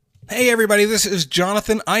Hey everybody, this is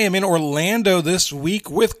Jonathan. I am in Orlando this week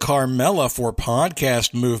with Carmela for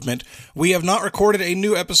Podcast Movement. We have not recorded a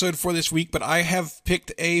new episode for this week, but I have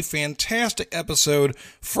picked a fantastic episode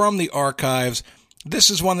from the archives. This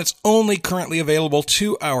is one that's only currently available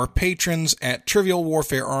to our patrons at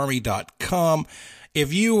trivialwarfarearmy.com.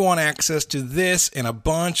 If you want access to this and a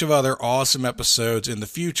bunch of other awesome episodes in the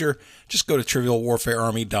future, just go to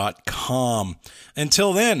trivialwarfarearmy.com.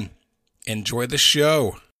 Until then, enjoy the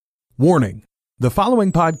show. Warning: the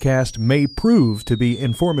following podcast may prove to be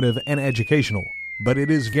informative and educational, but it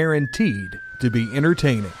is guaranteed to be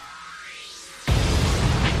entertaining.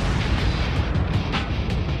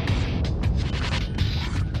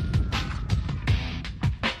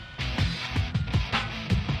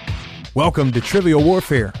 Welcome to Trivial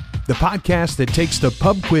Warfare, the podcast that takes the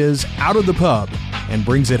pub quiz out of the pub and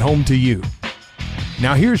brings it home to you.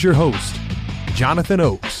 Now here's your host, Jonathan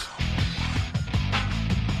Oakes.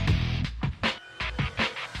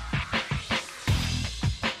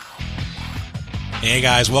 Hey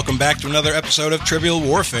guys, welcome back to another episode of Trivial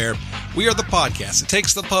Warfare. We are the podcast that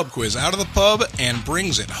takes the pub quiz out of the pub and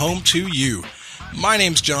brings it home to you. My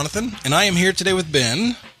name's Jonathan, and I am here today with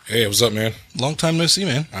Ben. Hey, what's up, man? Long time no see,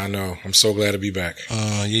 man. I know. I'm so glad to be back.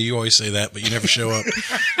 Yeah, you always say that, but you never show up.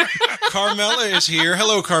 Carmela is here.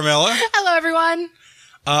 Hello, Carmela. Hello, everyone.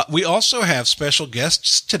 We also have special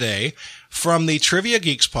guests today from the Trivia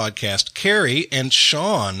Geeks podcast, Carrie and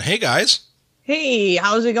Sean. Hey, guys. Hey,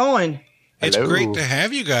 how's it going? It's Hello. great to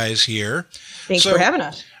have you guys here. Thanks for having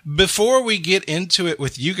us. Before we get into it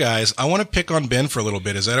with you guys, I want to pick on Ben for a little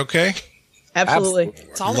bit. Is that okay? Absolutely.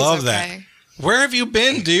 It's always Love okay. that. Where have you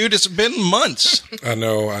been, dude? It's been months. I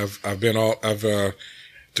know. I've been all. To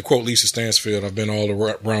quote Lisa Stansfield, I've been all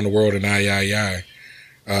around the world and I.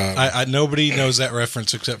 Nobody knows that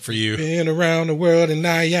reference except for you. Been around the world and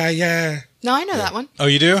I. No, I know that one. Oh,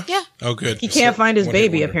 you do? Yeah. Oh, good. He can't find his One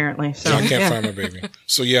baby, hit wonder. apparently. So So I can't yeah. find my baby.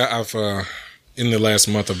 So yeah, I've in the last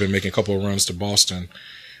month I've been making a couple of runs to Boston,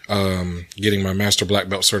 getting my master black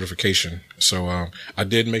belt certification. So I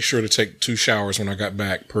did make sure to take 2 showers when I got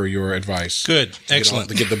back, per your advice. Good. Excellent.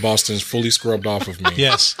 To get the Bostons fully scrubbed off of me.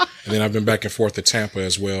 Yes. And then I've been back and forth to Tampa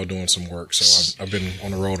as well doing some work. So I've been on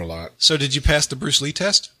the road a lot. So did you pass the Bruce Lee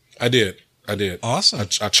test? I did. Awesome. I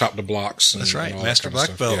chopped the blocks. That's right. and all that Master kind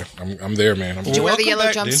of black stuff. belt. Yeah, I'm there, man. Did you wear the Welcome yellow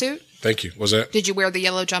back, dude. jumpsuit? Thank you. Was that? Did you wear the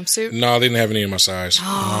yellow jumpsuit? No, they didn't have any in my size.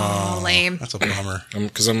 Oh, lame. That's a bummer.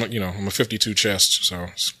 Because I'm a 52 chest, so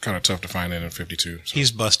it's kind of tough to find that in 52. So,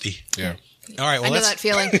 He's busty. yeah. All right. Well, I know that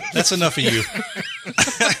feeling. that's enough of you.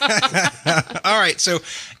 All right. So,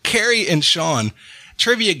 Carrie and Sean,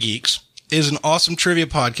 Trivia Geeks is an awesome trivia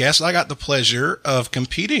podcast I got the pleasure of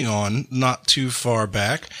competing on not too far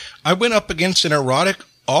back. I went up against an erotic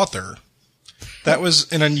author. That was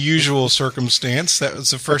an unusual circumstance. That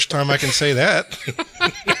was the first time I can say that.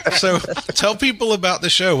 So, tell people about the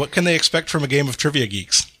show. What can they expect from a game of Trivia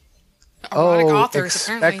Geeks? Erotic authors,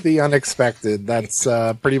 expect apparently. the unexpected. That's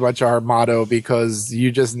pretty much our motto, because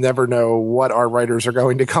you just never know what our writers are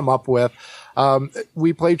going to come up with.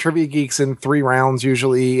 We play Trivia Geeks in 3 rounds.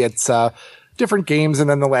 Usually it's different games, and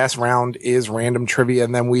then the last round is random trivia,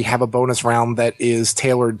 and then we have a bonus round that is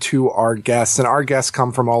tailored to our guests, and our guests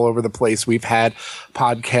come from all over the place. We've had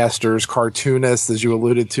podcasters, cartoonists, as you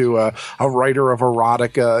alluded to, a writer of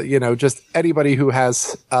erotica, just anybody who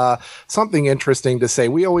has something interesting to say.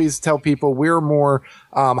 We always tell people we're more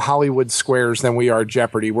Hollywood squares than we are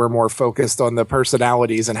Jeopardy. We're more focused on the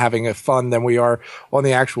personalities and having a fun than we are on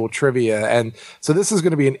the actual trivia. And so this is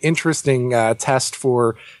going to be an interesting test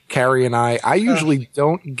for Carrie and I. I usually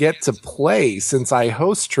don't get to play since I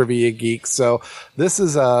host Trivia Geeks, so this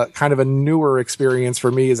is a kind of a newer experience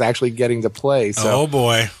for me, is actually getting to play. So Oh,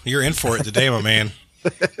 boy. You're in for it today, my man.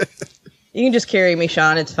 You can just carry me,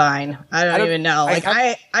 Sean. It's fine. I don't even know.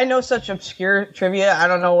 I know such obscure trivia. I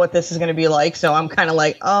don't know what this is going to be like. So I'm kind of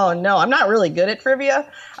like, oh no, I'm not really good at trivia.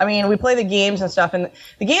 I mean, we play the games and stuff, and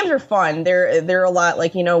the games are fun. They're a lot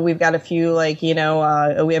like, we've got a few like, we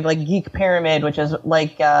have like Geek Pyramid, which is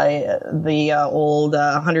like the old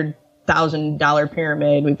 $100,000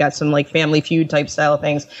 pyramid. We've got some like Family Feud type style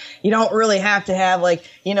things. You don't really have to have like,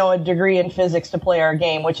 a degree in physics to play our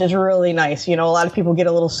game, which is really nice. A lot of people get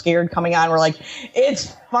a little scared coming on. We're like,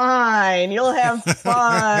 it's fine. You'll have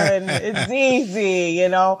fun. It's easy,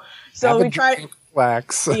 So we try.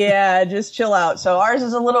 Wax. Yeah, just chill out. So ours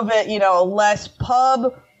is a little bit, less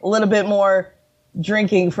pub, a little bit more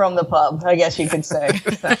drinking from the pub, I guess you could say.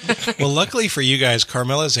 Well, luckily for you guys,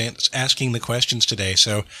 Carmela's asking the questions today,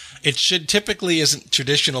 so it should typically isn't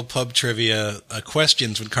traditional pub trivia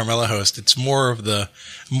questions when Carmela hosts. It's more of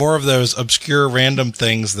those obscure random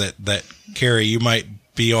things that Carrie, you might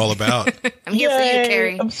be all about. I'm here for you,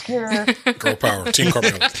 Carrie. Obscure. Girl power. Team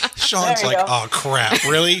Carmella. Sean's There you like, go. oh crap,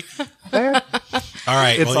 really? There. All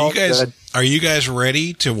right, It's well, all you guys, good. are you guys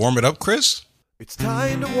ready to warm it up, Chris? It's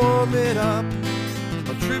time to warm it up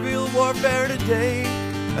on Trivial Warfare today.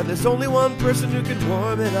 And there's only one person who can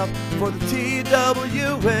warm it up for the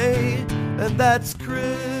TWA, and that's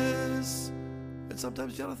Chris. And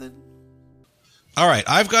sometimes Jonathan. All right,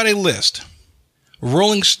 I've got a list.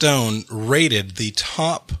 Rolling Stone rated the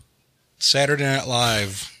top Saturday Night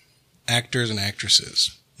Live actors and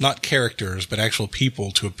actresses. Not characters, but actual people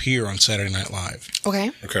to appear on Saturday Night Live. Okay.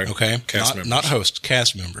 Okay? Cast members. Not hosts,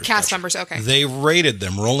 cast members. Cast members, okay. They rated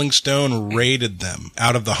them. Rolling Stone rated them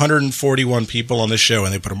out of the 141 people on the show,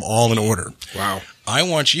 and they put them all in order. Wow. I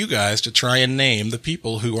want you guys to try and name the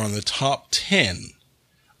people who are on the top 10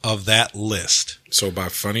 of that list. So by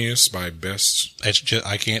funniest, by best. It's just,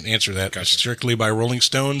 I can't answer that. Gotcha. It's strictly by Rolling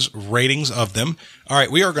Stone's ratings of them. All right,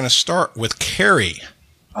 we are going to start with Carrie.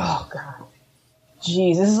 Oh, God.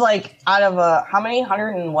 Jeez, this is like out of how many? 100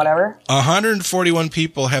 and whatever? 141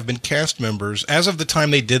 people have been cast members. As of the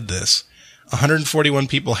time they did this, 141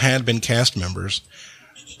 people had been cast members.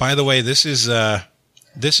 By the way, this is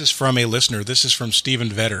from a listener. This is from Stephen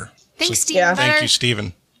Vetter. Thanks, Steve. Yeah. Thank you,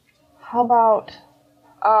 Stephen. How about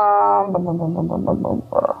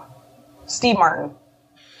Steve Martin?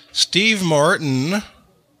 Steve Martin,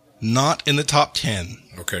 not in the top 10.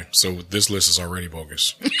 Okay, so this list is already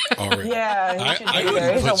bogus. Already. Yeah, he should I be there.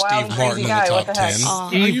 wouldn't He's put a wild, Steve Martin crazy in the guy. top What the heck? 10.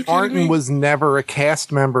 Are you Steve kidding Martin me? was never a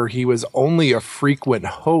cast member. He was only a frequent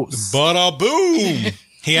host. Bada boom!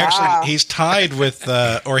 He actually he's tied with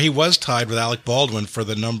or he was tied with Alec Baldwin for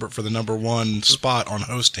the number one spot on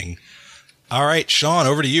hosting. All right, Sean,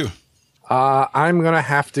 over to you. I'm going to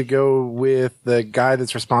have to go with the guy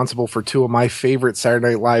that's responsible for two of my favorite Saturday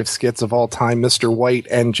Night Live skits of all time, Mr. White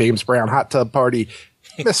and James Brown Hot Tub Party,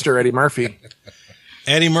 Mr. Eddie Murphy.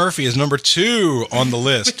 Eddie Murphy is number 2 on the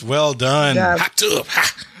list. Well done. Yeah. Hot tub.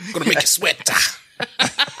 Ha. I'm going to make you sweat.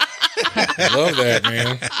 Love that,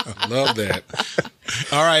 man. Love that.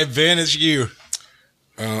 All right, Ben, it's you.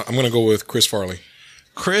 I'm going to go with Chris Farley.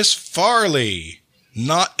 Chris Farley,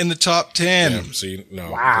 not in the top 10. Yeah, see,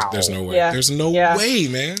 no, Wow. there's no way. Yeah. There's no Yeah. way,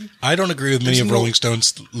 man. I don't agree with many There's of no- Rolling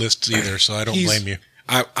Stone's lists either, so I don't blame you.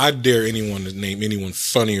 I dare anyone to name anyone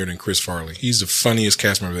funnier than Chris Farley. He's the funniest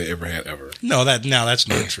cast member they ever had ever. No, that's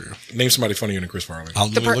not true. Name somebody funnier than Chris Farley.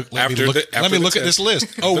 Let me look After at the this test. list.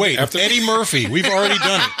 Oh, wait. After- Eddie Murphy. We've already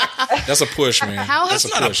done it. That's a push, man. How That's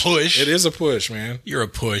has- Not a push. It is a push, man. You're a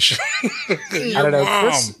push. I don't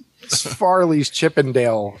know. Chris Farley's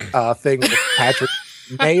Chippendale thing with Patrick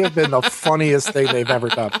may have been the funniest thing they've ever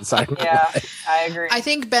done. Yeah, I agree. I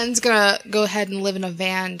think Ben's gonna go ahead and live in a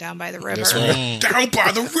van down by the river. That's right. Down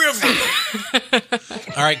by the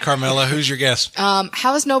river. All right, Carmela, who's your guess? How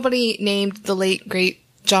has nobody named the late great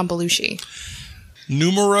John Belushi?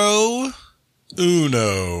 Numero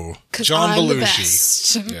uno. 'Cause John I'm the Belushi.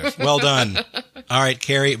 best. Yeah. Well done. All right,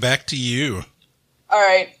 Carrie, back to you. All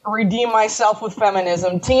right, redeem myself with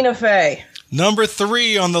feminism. Tina Fey. Number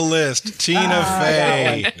 3 on the list, Tina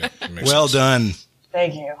Fey. Yeah, that makes Well sense. done.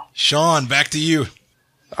 Thank you. Sean, back to you.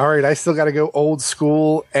 All right, I still got to go old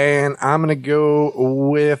school, and I'm going to go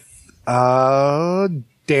with Dan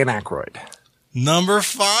Aykroyd. Number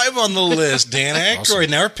 5 on the list, Dan Aykroyd.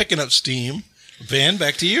 Awesome. Now we're picking up steam. Ben,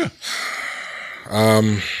 back to you.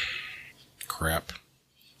 Crap.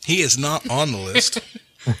 He is not on the list.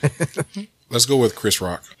 Let's go with Chris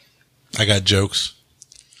Rock. I got jokes.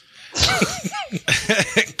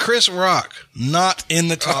 Chris Rock, not in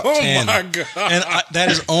the top 10. my God. And that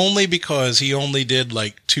is only because he only did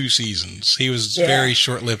like 2 seasons. He was a very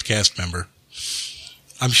short-lived cast member.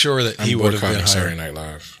 I'm sure that he would have been boycotting Saturday higher. Night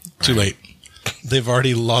Live. Too late. They've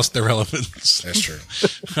already lost their relevance. That's true.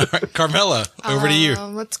 All right, Carmela, over to you.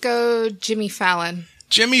 Let's go Jimmy Fallon.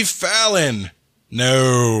 Jimmy Fallon.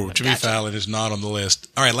 No, Jimmy Gotcha. Fallon is not on the list.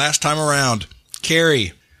 All right, last time around.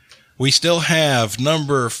 Carrie, we still have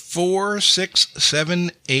number 4, 6,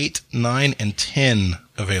 7, 8, 9, and 10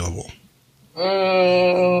 available.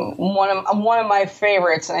 One of my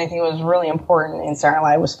favorites, and I think it was really important in Saturday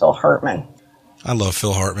Night Live, was Phil Hartman. I love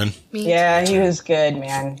Phil Hartman. Me Yeah, too. he was good,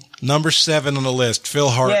 man. Number 7 on the list, Phil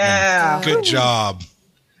Hartman. Yeah. Good job.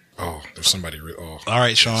 Oh, there's somebody. All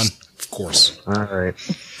right, Sean. Of course. All right.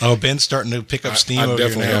 Oh, Ben's starting to pick up steam I over here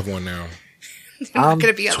definitely now. have one now. I'm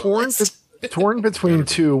gonna be on the torn, list. torn between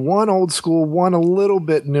two. One old school, one a little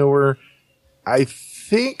bit newer. I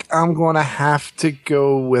think I'm going to have to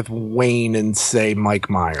go with Wayne and say Mike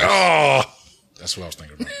Myers. Oh, That's what I was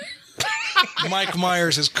thinking about. Mike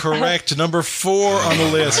Myers is correct. Number 4 on the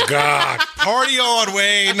list. God. Party on,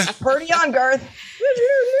 Wayne. Party on, Garth.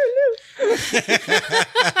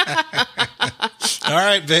 All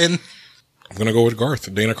right, Ben. I'm going to go with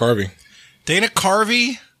Garth, Dana Carvey. Dana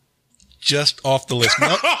Carvey, just off the list.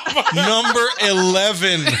 Number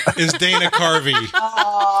 11 is Dana Carvey.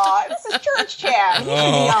 Oh, this is church chat. He should be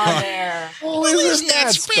on there. Well, isn't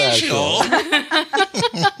that special?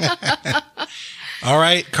 All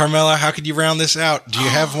right, Carmela, how could you round this out? Do you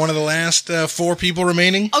have one of the last 4 people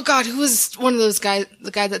remaining? Oh God, who was one of those guys?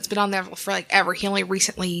 The guy that's been on there for like ever. He only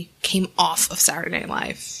recently came off of Saturday Night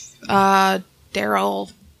Live.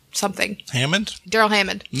 Daryl something. Hammond? Daryl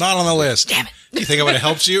Hammond. Not on the list. Damn it. Do you think it would have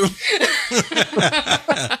helped you?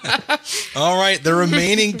 All right, the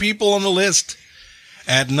remaining people on the list.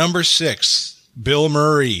 At number 6, Bill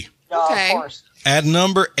Murray. Okay. Of course. At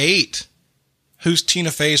number 8, who's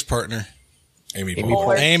Tina Fey's partner? Amy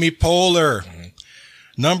Poehler. Amy Poehler.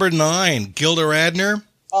 Number 9, Gilda Radner.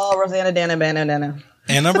 Oh, Rosanna Dana.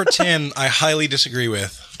 And number 10, I highly disagree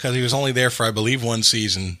with, because he was only there for, I believe, 1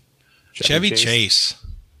 season. Chevy Chase.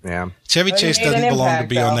 Yeah. Chevy Chase made an doesn't belong to impact,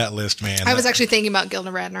 be on though. that list, man. I was actually thinking about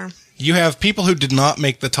Gilda Radner. You have people who did not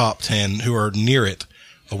make the top 10 who are near it.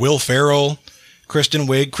 Will Ferrell, Kristen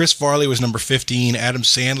Wiig, Chris Farley was number 15, Adam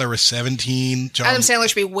Sandler was 17, Adam Sandler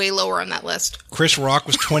should be way lower on that list. Chris Rock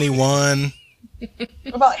was 21,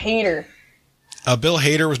 What about Hader? Bill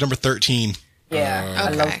Hader was number 13. Yeah, I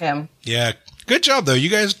Okay. love him. Yeah, good job though. You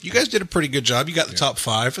guys did a pretty good job. You got the top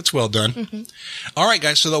 5. It's well done. Mm-hmm. All right,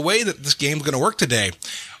 guys. So the way that this game's going to work today,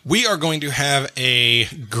 we are going to have a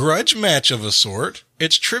grudge match of a sort.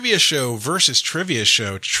 It's Trivia Show versus Trivia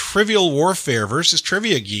Show. Trivial Warfare versus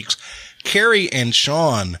Trivia Geeks. Carrie and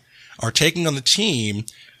Sean are taking on the team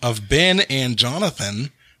of Ben and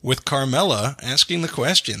Jonathan, with Carmela asking the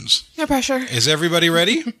questions. No pressure. Is everybody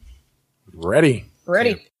ready? Ready.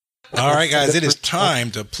 Ready. All right, guys. It is time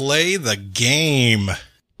to play the game.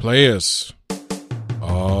 Players.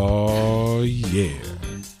 Oh, yeah.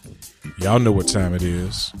 Y'all know what time it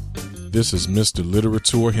is. This is Mr.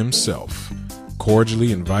 Literature himself,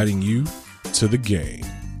 cordially inviting you to the game.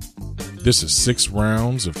 This is 6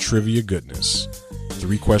 rounds of trivia goodness.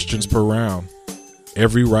 3 questions per round.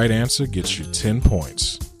 Every right answer gets you 10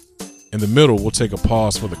 points. In the middle, we'll take a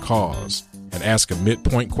pause for the cause and ask a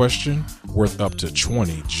midpoint question worth up to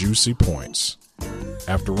 20 juicy points.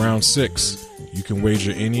 After round 6, you can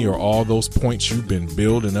wager any or all those points you've been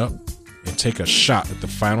building up and take a shot at the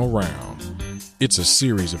final round. It's a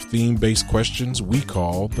series of theme-based questions we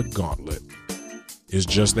call the Gauntlet. It's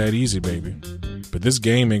just that easy, baby. But this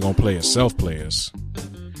game ain't gonna play itself, players.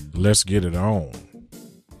 Let's get it on.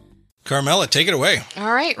 Carmela, take it away.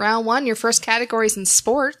 All right, round 1. Your first category is in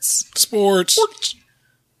sports. Sports.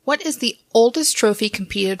 What is the oldest trophy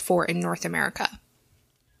competed for in North America?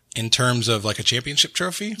 In terms of like a championship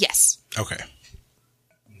trophy? Yes. Okay.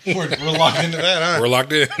 We're locked into that, huh? We're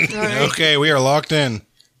locked in. Okay, we are locked in.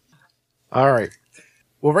 All right.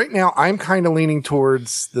 Well, right now I'm kind of leaning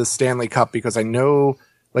towards the Stanley Cup because I know,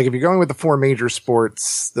 like, if you're going with the 4 major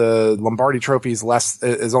sports, the Lombardi Trophy is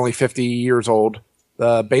only 50 years old.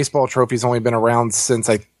 The baseball trophy's only been around since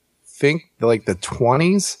I think like the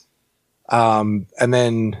 20s. And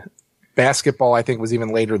then basketball, I think, was even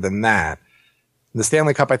later than that. The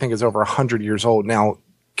Stanley Cup, I think, is over 100 years old. Now,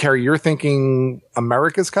 Carrie, you're thinking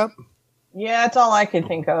America's Cup? Yeah, that's all I could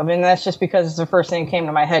think of, and that's just because it's the first thing that came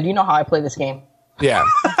to my head. You know how I play this game. Yeah.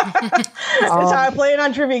 That's how I play it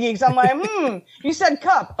on Trivia Geeks. I'm like, you said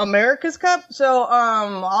cup, America's Cup. So,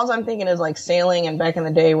 all I'm thinking is like sailing, and back in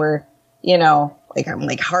the day where, you know, like I'm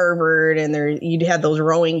like Harvard, and you'd have those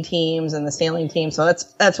rowing teams and the sailing team. So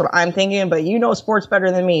that's what I'm thinking. But you know sports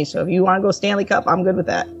better than me, so if you want to go Stanley Cup, I'm good with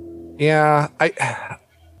that. Yeah,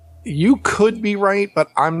 you could be right, but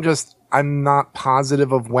I'm not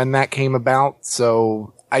positive of when that came about.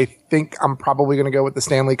 So I think I'm probably going to go with the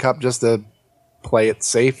Stanley Cup just to play it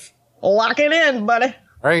safe. Lock it in, buddy. All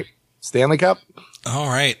right, Stanley Cup. All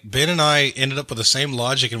right. Ben and I ended up with the same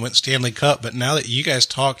logic and went Stanley Cup, but now that you guys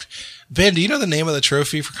talked, Ben, do you know the name of the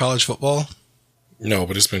trophy for college football? No,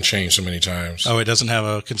 but it's been changed so many times. Oh, it doesn't have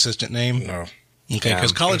a consistent name? No. Okay,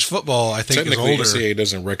 because college football, I think, is Technically, older. NCAA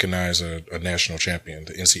doesn't recognize a national champion.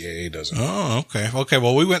 The NCAA doesn't. Oh, okay. Okay,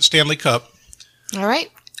 well, we went Stanley Cup. All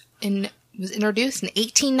right. And it was introduced in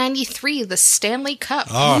 1893, the Stanley Cup.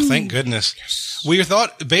 Oh, thank goodness. Yes. We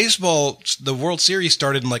thought baseball, the World Series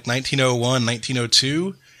started in like 1901,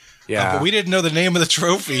 1902. Yeah. But we didn't know the name of the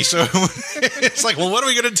trophy, so it's like, well, what are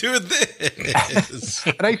we going to do with this?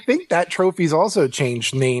 And I think that trophy's also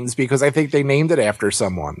changed names because I think they named it after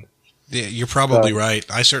someone. Yeah, you're probably right.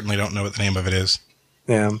 I certainly don't know what the name of it is.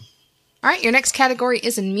 Yeah. All right, your next category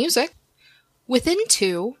is in music. Within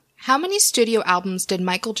 2, How many studio albums did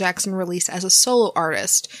Michael Jackson release as a solo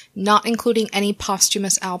artist, not including any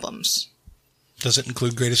posthumous albums? Does it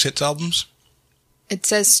include greatest hits albums? It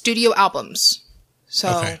says studio albums.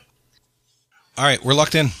 So, okay. All right, we're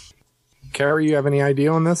locked in. Carrie, you have any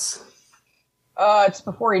idea on this? It's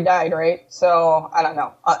before he died, right? So, I don't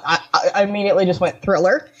know. I immediately just went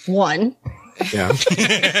Thriller, 1. Yeah.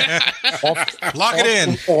 Lock it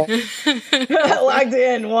in. Locked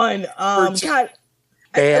in, 1. God.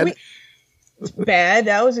 Bad. It's bad.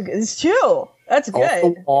 It's 2. That's good. Off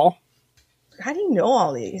the Wall. How do you know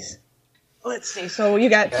all these? Let's see. So you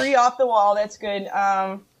got 3 Off the Wall. That's good.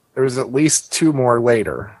 There was at least 2 more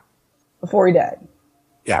later. Before he died.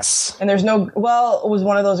 Yes. And there's no. Well, was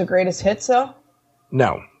one of those a greatest hits though?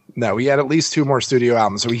 No. He had at least 2 more studio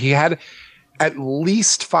albums. So he had at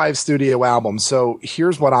least 5 studio albums. So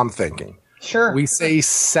here's what I'm thinking. Sure. We say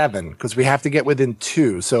 7 because we have to get within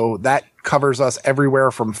 2. So that covers us everywhere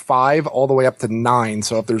from 5 all the way up to 9.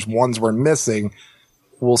 So if there's ones we're missing,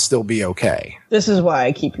 we'll still be okay. This is why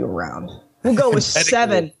I keep you around. We'll go with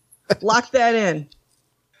 7. Lock that in.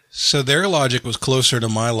 So their logic was closer to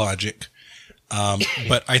my logic.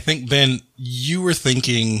 But I think, Ben, you were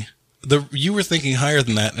thinking higher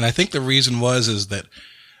than that. And I think the reason is that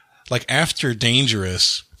like after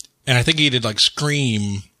Dangerous, and I think he did like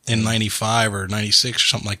Scream in 95 or 96 or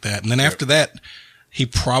something like that. And then after that, he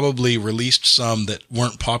probably released some that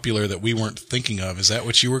weren't popular that we weren't thinking of. Is that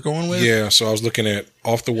what you were going with? Yeah. So I was looking at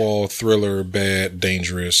Off the Wall, Thriller, Bad,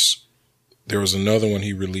 Dangerous. There was another one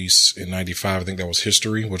he released in 95. I think that was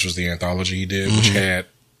History, which was the anthology he did, which had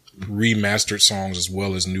remastered songs as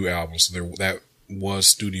well as new albums. So that was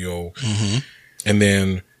studio. And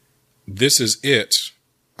then This Is It.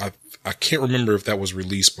 I can't remember if that was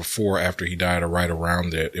released before or after he died or right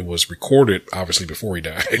around it. It was recorded, obviously, before he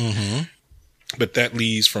died. But that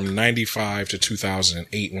leaves from 95 to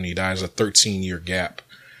 2008 when he died. It's a 13-year gap.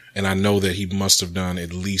 And I know that he must have done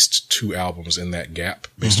at least 2 albums in that gap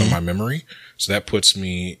based on my memory. So that puts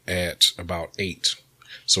me at about 8.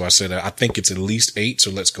 So I said, I think it's at least 8. So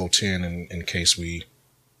let's go 10 in case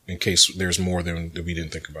there's more than we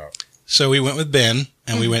didn't think about. So we went with Ben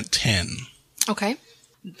and we went 10. Okay.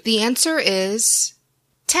 The answer is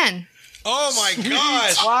 10. Oh my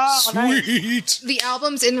gosh. Wow. Sweet. The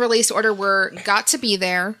albums in release order were Got to Be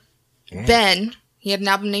There, Ben. He had an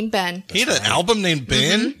album named Ben. He had an album named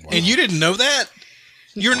Ben? And you didn't know that?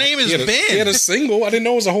 Your name is Ben. He had a single. I didn't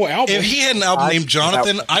know it was a whole album. If he had an album named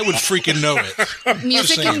Jonathan, I would freaking know it.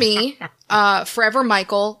 Music and Me, Forever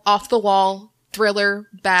Michael, Off the Wall, Thriller,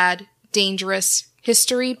 Bad, Dangerous,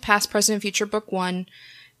 History, Past, Present, Future, Book 1,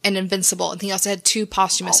 and Invincible. And he also had 2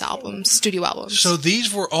 posthumous albums, studio albums. So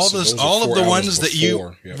these were all those all are of 4 the ones albums that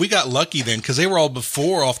before. Yep. we got lucky then because they were all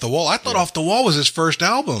before Off the Wall. I thought Off the Wall was his first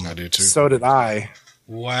album. I did too. So did I.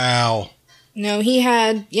 Wow. No, he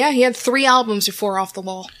had 3 albums before Off the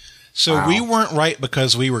Wall. So we weren't right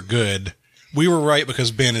because we were good. We were right because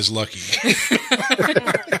Ben is lucky.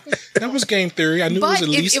 That was game theory. I knew it was at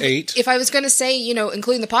least 8. If I was going to say,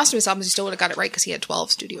 including the posthumous albums, you still would have got it right because he had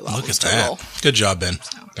 12 studio albums. Look at total. that. Good job, Ben.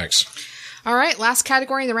 Thanks. All right, last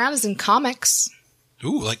category in the round is in comics.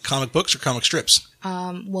 Ooh, like comic books or comic strips?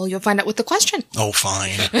 Well, you'll find out with the question. Oh,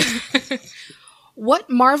 fine. What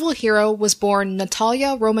Marvel hero was born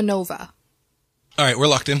Natalia Romanova? All right, we're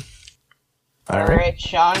locked in. All right,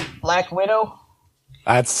 Sean, Black Widow.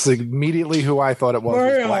 That's immediately who I thought it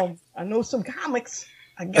was Black. I know some comics.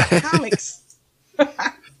 I got comics. All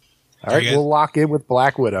right, we'll lock in with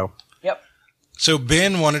Black Widow. Yep. So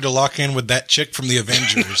Ben wanted to lock in with that chick from the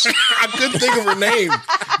Avengers. I couldn't think of her name,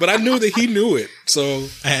 but I knew that he knew it. So,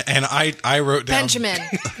 and I wrote down Benjamin.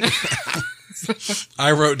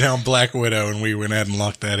 I wrote down Black Widow, and we went ahead and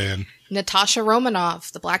locked that in. Natasha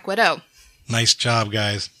Romanoff, the Black Widow. Nice job,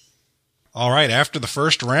 guys. All right, after the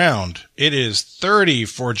first round, it is 30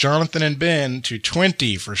 for Jonathan and Ben to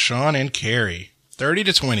 20 for Sean and Carrie. 30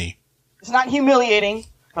 to 20. It's not humiliating,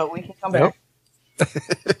 but we can come back.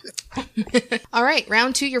 All right,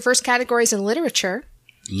 round 2, your first category is in literature.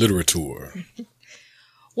 literature.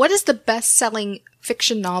 What is the best-selling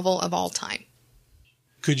fiction novel of all time?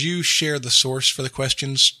 Could you share the source for the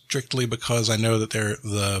question strictly because I know that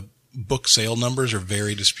the book sale numbers are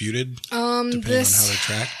very disputed depending on how they're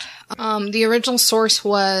tracked? The original source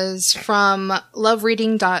was from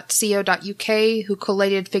lovereading.co.uk, who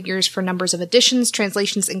collated figures for numbers of editions,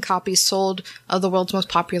 translations, and copies sold of the world's most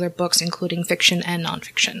popular books, including fiction and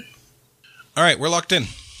nonfiction. All right, we're locked in.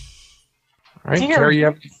 All right, Carrie, you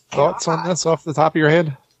have thoughts on this off the top of your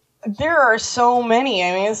head? There are so many.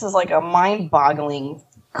 I mean, this is like a mind-boggling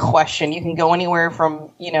question. You can go anywhere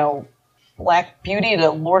from, Black Beauty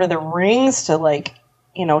to Lord of the Rings to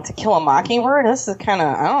To Kill a Mockingbird. This is kind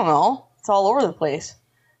of, I don't know. It's all over the place.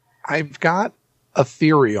 I've got a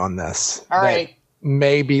theory on this. All right.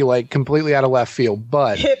 May be like completely out of left field,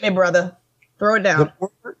 but hit me, brother. Throw it down.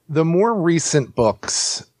 The more recent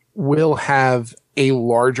books will have a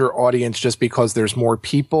larger audience just because there's more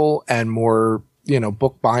people and more,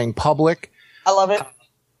 book buying public. I love it.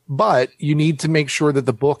 But you need to make sure that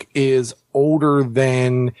the book is older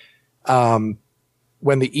than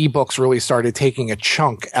when the ebooks really started taking a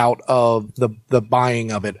chunk out of the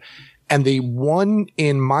buying of it. And the one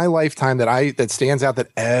in my lifetime that stands out that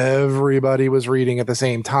everybody was reading at the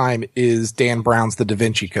same time is Dan Brown's The Da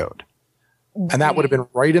Vinci Code. And that would have been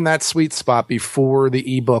right in that sweet spot before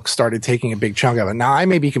the ebook started taking a big chunk of it. Now, I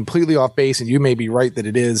may be completely off base and you may be right that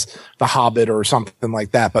it is The Hobbit or something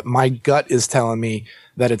like that, but my gut is telling me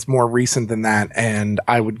that it's more recent than that. And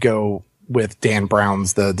I would go with Dan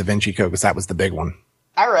Brown's The Da Vinci Code because that was the big one.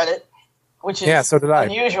 I read it, which is so did I.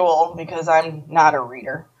 unusual because I'm not a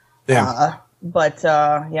reader. Yeah.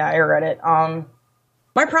 I read it.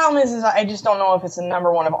 My problem is I just don't know if it's the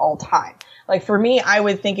number one of all time. Like, for me, I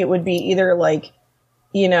would think it would be either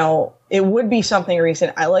it would be something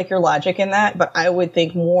recent. I like your logic in that, but I would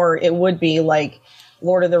think more it would be like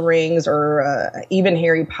Lord of the Rings or even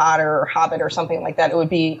Harry Potter or Hobbit or something like that. It would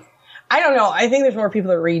be, I don't know. I think there's more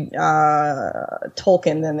people that read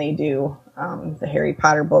Tolkien than they do the Harry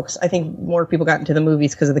Potter books. I think more people got into the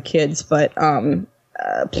movies because of the kids, but what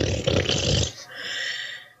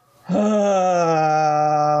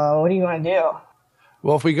do you want to do?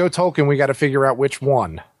 Well, if we go Tolkien, we got to figure out which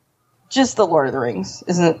one. Just the Lord of the Rings,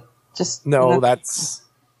 isn't it? Just no.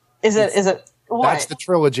 Is it? What? That's the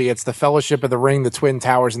trilogy. It's the Fellowship of the Ring, the Twin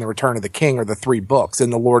Towers, and the Return of the King are the 3 books in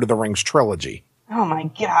the Lord of the Rings trilogy. Oh my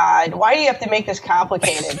God! Why do you have to make this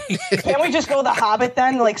complicated? Can't we just go The Hobbit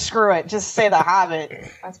then? Like, screw it, just say The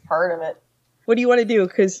Hobbit. That's part of it. What do you want to do?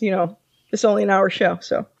 Because it's only an hour show,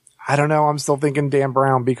 so. I don't know. I'm still thinking Dan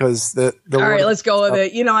Brown because the. All right, let's go with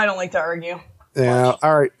it. I don't like to argue. Yeah.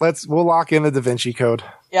 All right. We'll lock in the Da Vinci Code.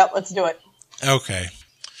 Yep. Let's do it. Okay.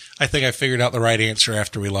 I think I figured out the right answer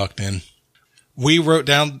after we locked in. We wrote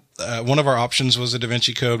down, one of our options was the Da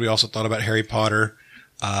Vinci Code. We also thought about Harry Potter.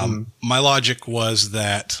 My logic was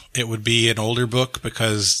that it would be an older book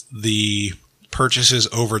because the purchases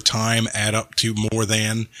over time add up to more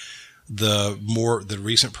than the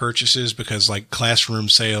recent purchases, because like classroom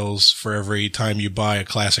sales for every time you buy a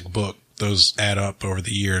classic book, those add up over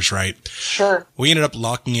the years, right? Sure. We ended up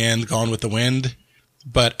locking in Gone with the Wind,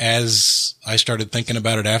 but as I started thinking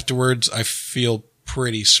about it afterwards, I feel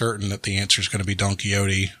pretty certain that the answer is going to be Don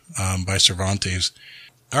Quixote by Cervantes.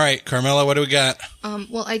 All right, Carmela, what do we got?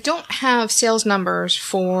 Well, I don't have sales numbers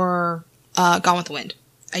for Gone with the Wind.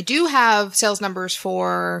 I do have sales numbers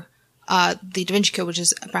for the Da Vinci Code, which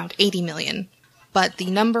is around 80 million. But the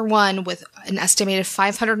number one with an estimated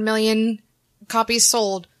 500 million copies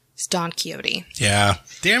sold is Don Quixote. Yeah.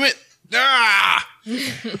 Damn it. Ah!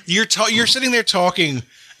 You're sitting there talking,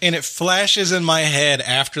 and it flashes in my head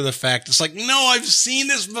after the fact. It's like, no, I've seen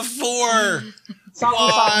this before.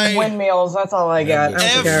 Something windmills. That's all I got.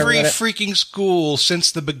 Every freaking school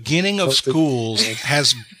since the beginning of schools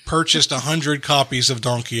has purchased 100 copies of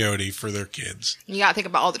Don Quixote for their kids. You got to think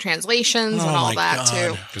about all the translations and all that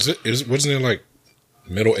too. Wasn't it like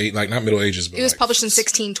middle age, like not Middle Ages, but it was published in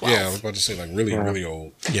 1612. Yeah, I was about to say like really, really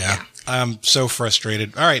old. Yeah, I'm so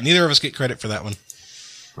frustrated. All right, neither of us get credit for that one.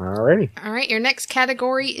 Alrighty. All right, your next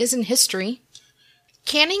category is in history.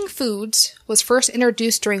 Canning foods was first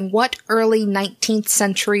introduced during what early 19th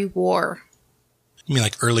century war? You mean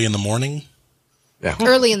like early in the morning? Yeah.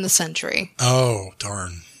 Early in the century. Oh,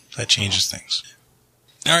 darn. That changes things.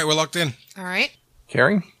 All right, we're locked in. All right.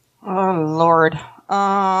 Carrie? Oh, Lord.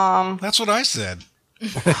 That's what I said.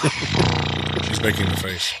 She's making the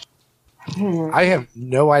face. I have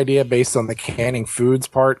no idea based on the canning foods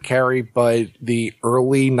part, Carrie, but the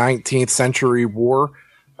early 19th century war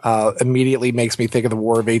immediately makes me think of the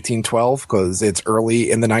War of 1812 because it's early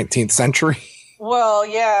in the 19th century. Well,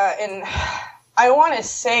 yeah, and I want to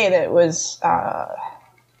say that it was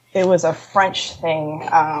a French thing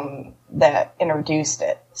that introduced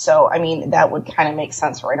it. So, I mean, that would kind of make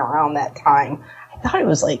sense right around that time. I thought it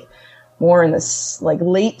was like more in the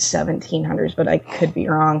late 1700s, but I could be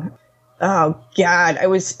wrong. Oh, God. I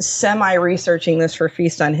was semi-researching this for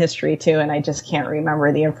Feast on History, too, and I just can't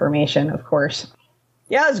remember the information, of course.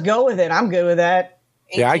 Yeah, let's go with it. I'm good with that.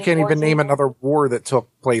 Yeah, I can't even name another war that took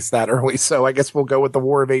place that early, so I guess we'll go with the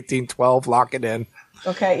War of 1812, lock it in.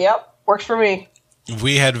 Okay, yep. Works for me.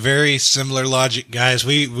 We had very similar logic, guys.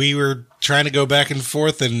 We were trying to go back and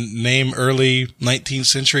forth and name early 19th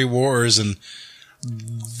century wars, and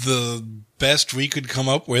the best we could come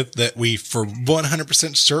up with that we for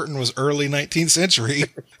 100% certain was early 19th century.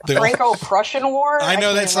 Franco-Prussian War? I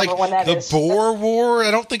know that's like the Boer War.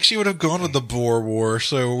 I don't think she would have gone with the Boer War.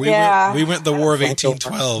 So we went the War of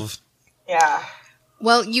 1812. Yeah.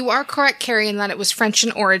 Well, you are correct, Carrie, in that it was French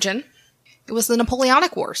in origin. It was the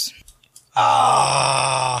Napoleonic Wars.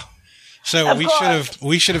 So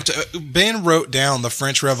we should have, Ben wrote down the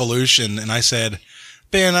French Revolution, and I said,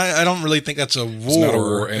 Ben, I don't really think that's a war. It's not a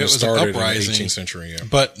war, and it was started an uprising. in the 18th century, yeah.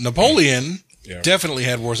 But Napoleon definitely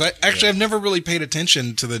had wars. I've never really paid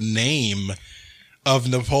attention to the name of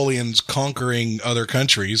Napoleon's conquering other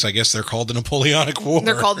countries. I guess they're called the Napoleonic Wars.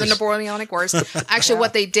 They're called the Napoleonic Wars. Actually,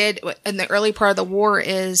 what they did in the early part of the war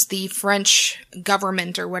is the French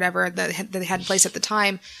government or whatever that they had in place at the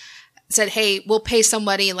time said, hey, we'll pay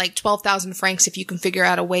somebody like 12,000 francs if you can figure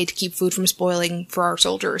out a way to keep food from spoiling for our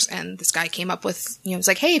soldiers. And this guy came up with, it's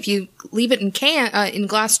like, hey, if you leave it in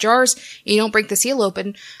glass jars, you don't break the seal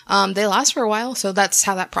open, they last for a while. So that's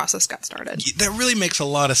how that process got started. That really makes a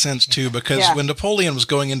lot of sense too, because when Napoleon was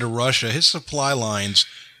going into Russia, his supply lines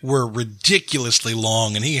were ridiculously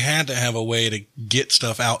long, and he had to have a way to get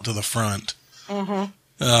stuff out to the front.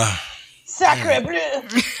 Sacre bleu.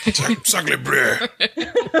 Sacre bleu.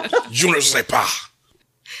 Je ne sais pas.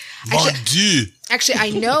 Mon Dieu. Actually,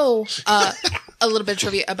 I know a little bit of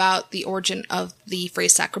trivia about the origin of the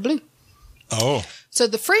phrase sacre bleu. Oh. So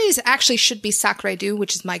the phrase actually should be sacre Dieu,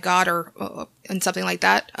 which is my God, or and something like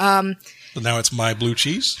that. But now it's my blue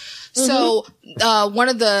cheese. So one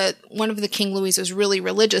of the King Louis was really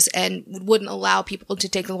religious and wouldn't allow people to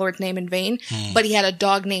take the Lord's name in vain. But he had a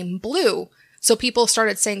dog named Blue. So people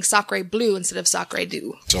started saying Sacre Bleu instead of Sacre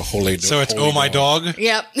Dieu. It's a holy dog. So it's Oh My Dog?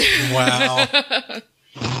 Yep. Wow.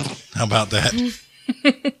 How about that?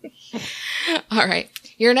 All right.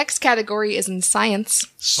 Your next category is in science.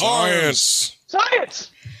 Science.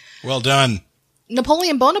 Well done.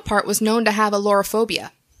 Napoleon Bonaparte was known to have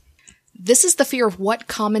alloraphobia. This is the fear of what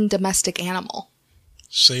common domestic animal?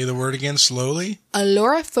 Say the word again slowly.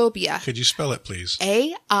 Alloraphobia. Could you spell it, please?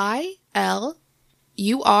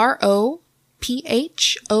 AILUROPHOBIA.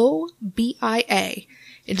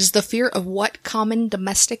 It is the fear of what common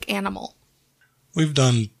domestic animal? We've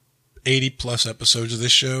done 80 plus episodes of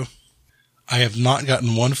this show. I have not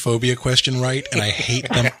gotten one phobia question right, and I hate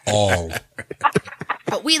them all.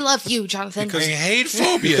 But we love you, Jonathan. Because I hate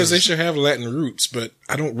phobias. Because they should have Latin roots, but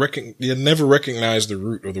I don't you never recognize the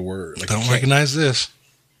root of the word. Like, don't recognize this.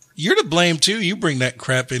 You're to blame, too. You bring that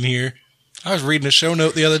crap in here. I was reading a show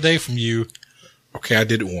note the other day from you. Okay, I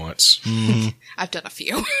did it once. I've done a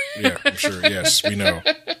few. Yeah, I'm sure. Yes, we know.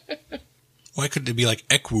 Why couldn't it be like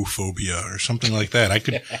equophobia or something like that? I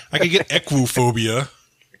could get equophobia.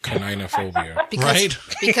 Caninophobia. Right?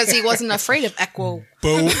 Because he wasn't afraid of equo.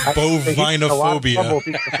 Bovinophobia. A lot of people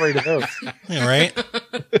afraid of those. Yeah, right?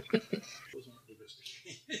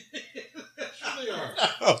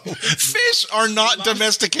 Fish are not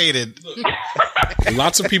domesticated.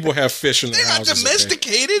 Lots of people have fish in their They're not houses.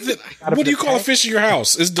 domesticated. Okay? What do you call a fish in your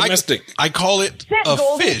house? It's domestic. I call it a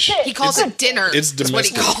fish. He calls it dinner. It's That's what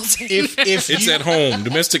he domestic. calls it. If It's you, at home.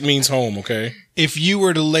 Domestic means home, okay? if you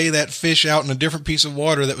were to lay that fish out in a different piece of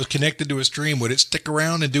water that was connected to a stream, would it stick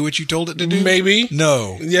around and do what you told it to do? Maybe.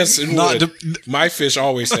 No. Yes, it Not would. My fish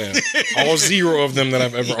always have. All 0 of them that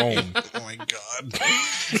I've ever owned. Oh my God.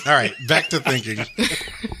 All right, back to thinking.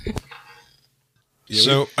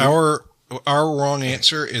 So our wrong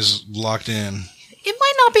answer is locked in. It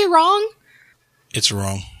might not be wrong. It's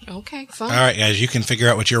wrong. Okay, fine. All right, guys, you can figure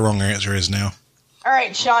out what your wrong answer is now. All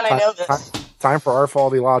right, Sean, I know this. Time for our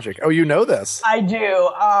faulty logic. Oh, you know this. I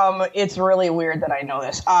do. It's really weird that I know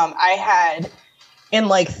this. I had, in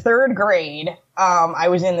like 3rd grade, I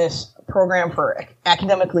was in this program for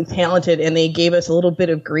academically talented, and they gave us a little bit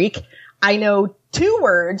of Greek. I know 2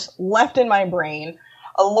 words left in my brain.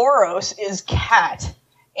 Aloros is cat,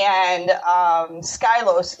 and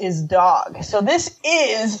Skylos is dog. So this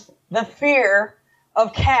is the fear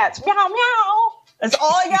of cats. Meow, meow. That's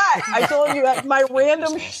all I got. I told you my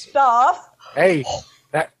random stuff. Hey,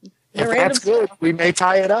 that's good. We may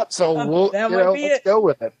tie it up, so let's go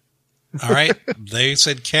with it. All right. They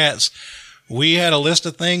said cats. We had a list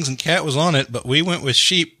of things, and cat was on it, but we went with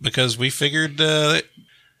sheep because we figured we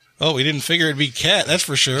didn't figure it'd be cat, that's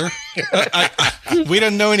for sure. We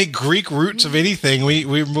didn't know any Greek roots of anything. We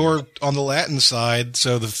were more on the Latin side,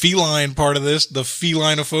 so the feline part of this, the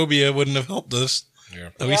felinophobia, wouldn't have helped us. Yeah.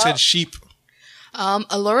 So we said sheep.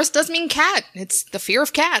 Aloris does mean cat. It's the fear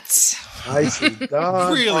of cats. Nicely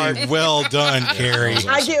done. Really well done, Carrie.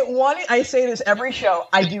 I get one. I say this every show.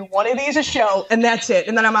 I do one of these a show, and that's it.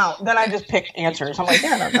 And then I'm out. Then I just pick answers. I'm like,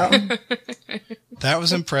 yeah, I don't know. That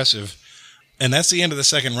was impressive. And that's the end of the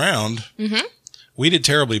second round. Mm-hmm. We did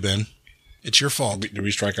terribly, Ben. It's your fault. Did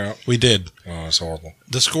we strike out? We did. Oh, that's horrible.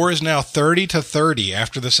 The score is now 30-30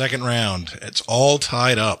 after the second round. It's all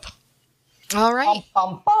tied up. All right.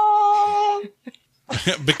 Bum, bum,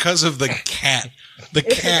 bum. Because of the cat. The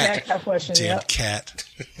It's cat. a cat question. Damn Yep. cat.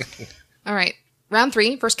 All right. Round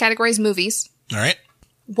 3. First category is movies. All right.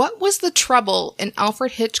 What was the trouble in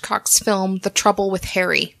Alfred Hitchcock's film, The Trouble with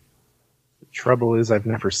Harry? Trouble is, I've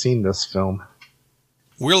never seen this film.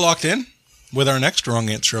 We're locked in with our next wrong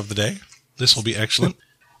answer of the day. This will be excellent.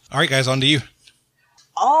 All right, guys, on to you.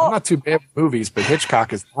 I'm not too bad with movies, but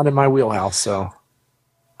Hitchcock is not in my wheelhouse, so.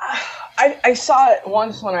 I saw it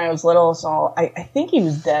once when I was little, so I think he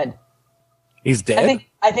was dead. He's dead?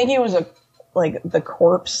 I think he was the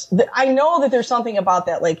corpse. I know that there's something about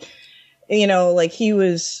that, like he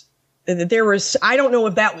was. There was. I don't know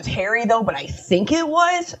if that was Harry though, but I think it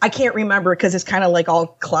was. I can't remember because it's kind of like all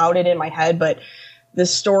clouded in my head. But the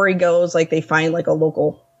story goes like they find like a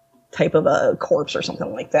local type of a corpse or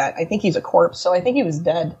something like that. I think he's a corpse, so I think he was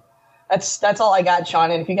dead. That's all I got,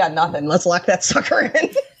 Sean. And if you got nothing, let's lock that sucker in.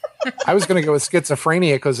 I was going to go with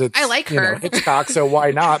schizophrenia because it's I like her. Hitchcock, so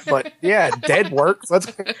why not? But yeah, dead works. Let's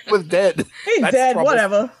go with dead. He's That's dead. trouble.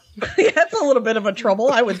 Whatever. That's a little bit of a trouble,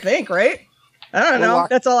 I would think, right? I don't know. lock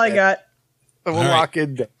That's all I got. We'll All right. lock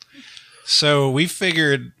in dead. So we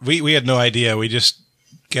figured, we had no idea. We just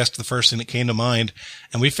guessed the first thing that came to mind.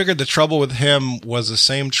 And we figured the trouble with him was the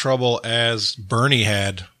same trouble as Bernie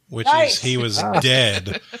had, which Nice. is he was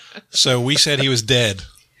dead. So we said he was dead.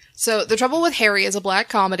 So, The Trouble with Harry is a black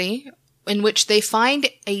comedy in which they find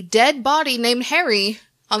a dead body named Harry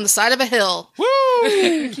on the side of a hill.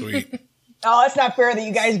 Sweet. Oh, that's not fair that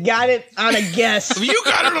you guys got it on a guess. You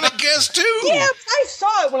got it on a guess too. Yeah, I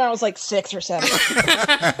saw it when I was like 6 or 7.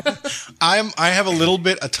 I have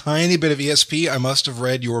a tiny bit of ESP. I must have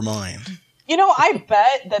read your mind. I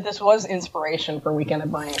bet that this was inspiration for Weekend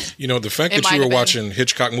at Bernie's. The fact It that might you were have been. watching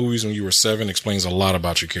Hitchcock movies when you were 7 explains a lot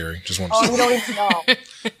about you, Carrie. Just want to Oh, say. you don't even know.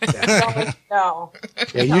 You don't even know.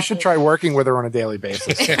 Yeah, you should try working with her on a daily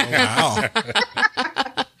basis. Wow.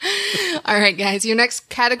 All right, guys. Your next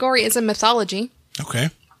category is in mythology. Okay.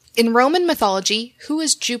 In Roman mythology, who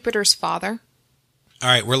is Jupiter's father? All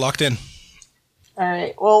right. We're locked in. All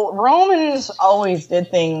right. Well, Romans always did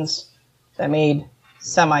things that made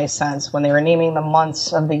semi-sense when they were naming the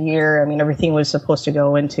months of the year. I mean, everything was supposed to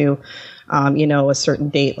go into, a certain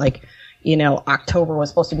date. Like, October was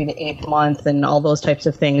supposed to be the 8th month and all those types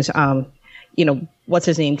of things. What's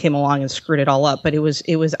his name came along and screwed it all up, but it was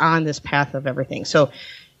on this path of everything. So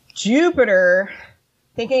Jupiter,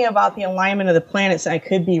 thinking about the alignment of the planets, I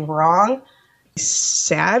could be wrong.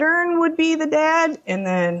 Saturn would be the dad, and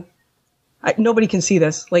then nobody can see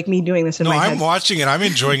this, like me doing this in No, my head. I'm watching it. I'm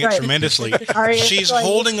enjoying it Right. tremendously. right, She's so I-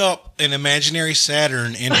 holding up an imaginary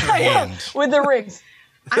Saturn in her I know, hand. with the rings.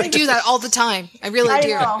 I do that all the time. I really I do.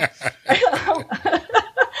 know.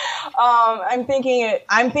 I'm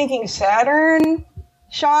thinking Saturn,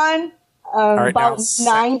 Sean. right, About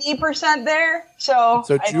now, 90% there. So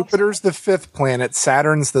So I don't- Jupiter's the 5th planet,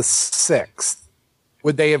 Saturn's the 6th.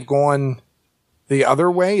 Would they have gone the other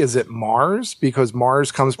way? Is it Mars? Because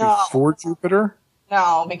Mars comes No. before Jupiter?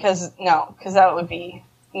 No, because that would be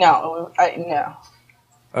no. No.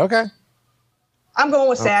 Okay. I'm going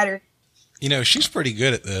with Saturn. She's pretty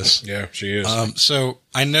good at this. Yeah, she is. So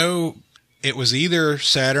I know it was either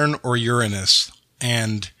Saturn or Uranus.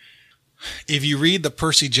 And if you read the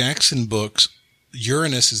Percy Jackson books,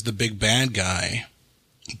 Uranus is the big bad guy.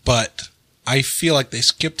 But I feel like they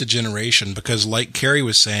skipped a generation because, like Carrie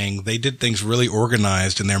was saying, they did things really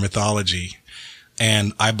organized in their mythology.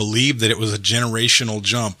 And I believe that it was a generational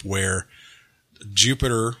jump where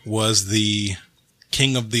Jupiter was the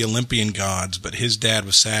king of the Olympian gods, but his dad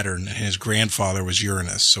was Saturn and his grandfather was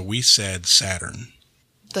Uranus. So we said Saturn.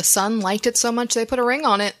 The sun liked it so much they put a ring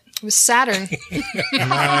on it. It was Saturn.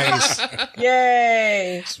 Nice.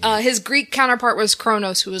 Yay! His Greek counterpart was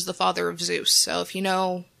Kronos, who was the father of Zeus. So if you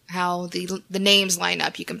know how the names line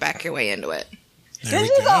up, you can back your way into it. There This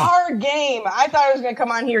we is a go. hard game. I thought I was going to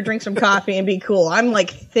come on here, drink some coffee, and be cool. I'm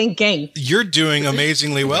like thinking. You're doing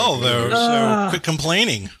amazingly well, though, so quit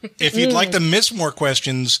complaining. If you'd like to miss more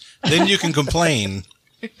questions, then you can complain.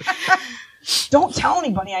 Don't tell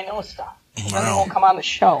anybody I know stuff. Then I Wow. won't come on the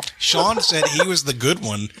show. Sean said he was the good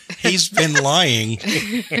one. He's been lying.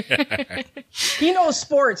 He knows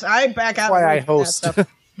sports. I back out. Why away I from that host. stuff.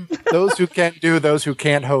 Those who can't do, those who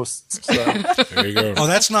can't host. So, There you go. Oh,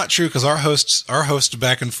 that's not true because our hosts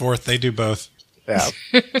back and forth. They do both. yeah.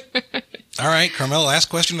 All right, Carmel, last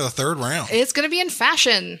question of the third round. It's going to be in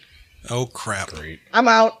fashion. Oh, crap. I'm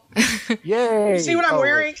out. Yay. See what I'm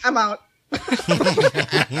wearing? I'm out.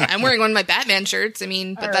 I'm wearing one of my Batman shirts. I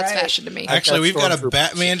mean, but that's fashion to me. Actually, we've got a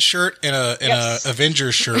Batman shirt and a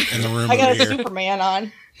Avengers shirt in the room I got over a here. Superman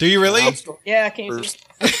on. Do you really? Yeah, can you see?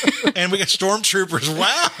 And we got Stormtroopers.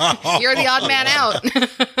 Wow. You're the odd man out.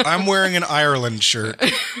 I'm wearing an Ireland shirt.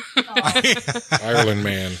 Ireland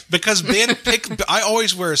man. Because I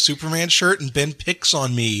always wear a Superman shirt, and Ben picks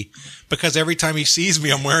on me because every time he sees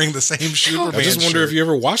me, I'm wearing the same Superman I just wonder shirt. if you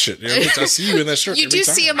ever wash it. I see you in that shirt. You every do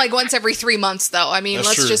time. see him like once every 3 months, though. I mean, That's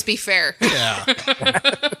let's true. just be fair. Yeah.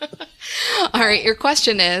 All right, your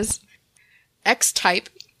question is X-type,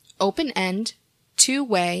 open-end,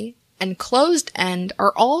 two-way, and closed-end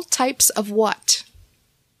are all types of what?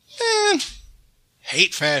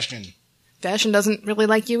 Hate fashion. Fashion doesn't really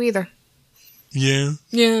like you either. Yeah.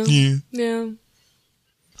 Yeah. Yeah. Yeah.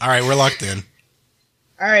 All right, we're locked in.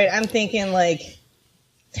 All right, I'm thinking like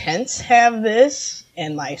tents have this,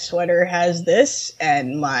 and my sweater has this,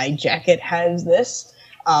 and my jacket has this.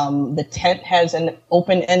 The tent has an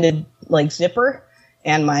open-ended like zipper,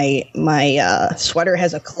 and my sweater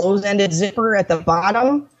has a closed-ended zipper at the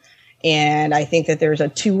bottom. And I think that there's a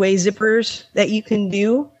two-way zippers that you can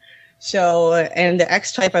do. So, and the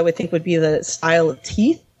X type I would think would be the style of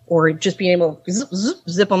teeth, or just being able to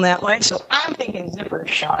zip them that way. So I'm thinking zippers,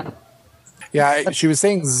 Sean. Yeah, she was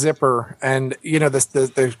saying zipper, and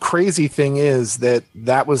the crazy thing is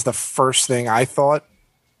that was the first thing I thought,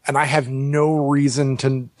 and I have no reason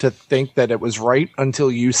to think that it was right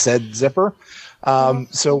until you said zipper.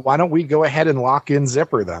 So why don't we go ahead and lock in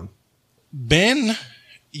zipper then? Ben,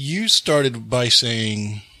 you started by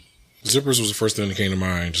saying zippers was the first thing that came to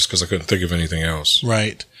mind, just because I couldn't think of anything else.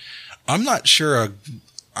 Right. I'm not sure.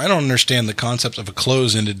 I don't understand the concept of a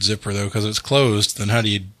closed-ended zipper though, because if it's closed, then how do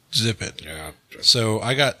you zip it? Yeah. So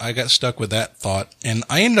I got stuck with that thought, and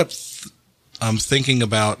I ended up thinking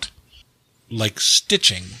about like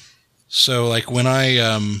stitching. So like when I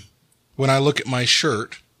look at my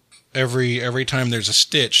shirt, every time there's a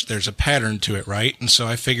stitch, there's a pattern to it, right? And so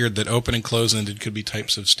I figured that open and closed-ended could be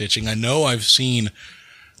types of stitching. I know I've seen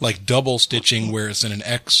like double stitching where it's in an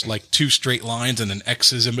X, like two straight lines and an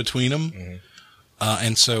X is in between them. Mm-hmm.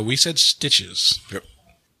 And so we said stitches. Yep.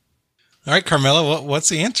 All right, Carmela, what's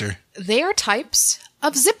the answer? They are types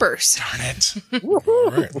of zippers. Darn it.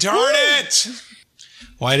 Right. Darn it.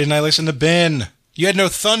 Why didn't I listen to Ben? You had no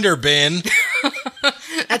thunder, Ben.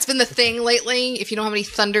 That's been the thing lately. If you don't have any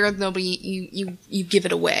thunder, you give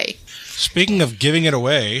it away. Speaking of giving it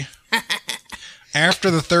away,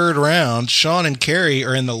 after the third round, Sean and Carrie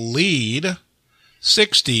are in the lead,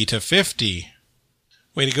 60-50.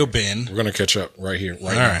 Way to go, Ben. We're going to catch up right here. Right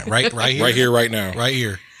All now. right, right here. Right here, right now. Right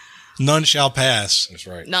here. None shall pass. That's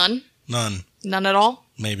right. None? None. None at all?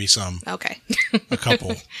 Maybe some. Okay. A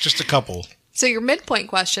couple. Just a couple. So your midpoint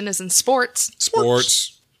question is in sports.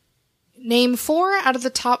 Sports. Name 4 out of the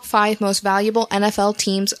top 5 most valuable NFL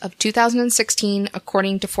teams of 2016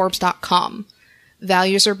 according to Forbes.com.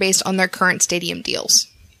 Values are based on their current stadium deals.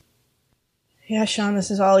 Yeah, Sean,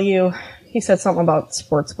 this is all you. He said something about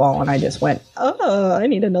sports ball, and I just went, I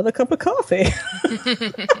need another cup of coffee.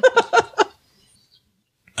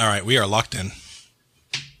 All right, we are locked in.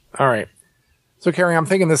 All right. So, Carrie, I'm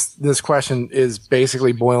thinking this question is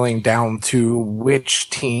basically boiling down to which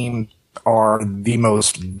team are the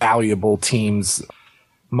most valuable teams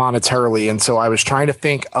monetarily. And so I was trying to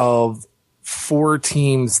think of 4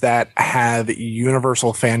 teams that have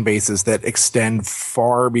universal fan bases that extend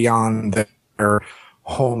far beyond their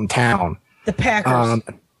hometown. The Packers.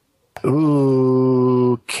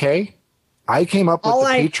 Okay. I came up with the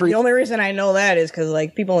Patriots. The only reason I know that is because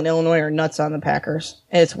like people in Illinois are nuts on the Packers.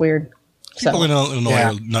 And it's weird. People in Illinois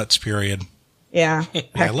are nuts, period. Yeah.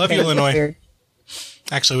 I love you, Illinois. Weird.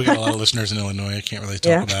 Actually, we got a lot of listeners in Illinois. I can't really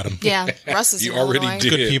talk about them. Yeah, Russ is You in already Illinois. did.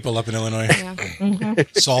 Good people up in Illinois. Yeah. Mm-hmm.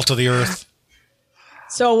 Salt of the earth.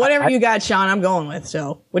 So whatever you got, Sean, I'm going with.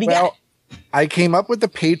 So what do you got? I came up with the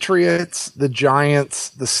Patriots, the Giants,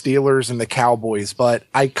 the Steelers, and the Cowboys, but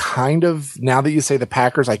I kind of, now that you say the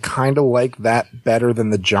Packers, I kind of like that better than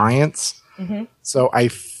the Giants. Mm-hmm. So I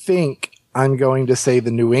think I'm going to say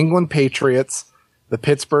the New England Patriots, the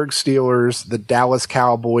Pittsburgh Steelers, the Dallas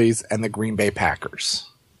Cowboys, and the Green Bay Packers.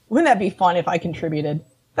 Wouldn't that be fun if I contributed?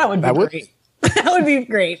 That would be great. That would be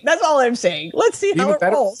great. That's all I'm saying. Let's see how it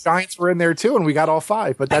rolls. Giants were in there too, and we got all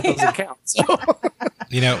 5, but that doesn't count. So.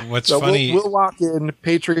 You know, what's funny... We'll lock in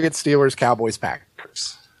Patriots, Steelers, Cowboys,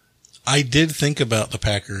 Packers. I did think about the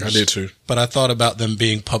Packers. I did too. But I thought about them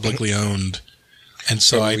being publicly owned. And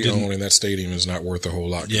so I didn't... Owning that stadium is not worth a whole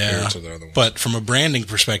lot compared to the other ones. But from a branding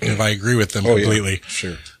perspective, I agree with them completely. Yeah,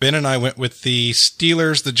 sure. Ben and I went with the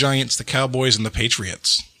Steelers, the Giants, the Cowboys, and the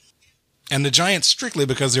Patriots. And the Giants strictly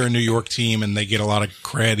because they're a New York team and they get a lot of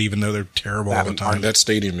cred even though they're terrible all the time. That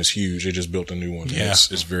stadium is huge. They just built a new one. Yeah.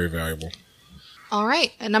 It's very valuable. All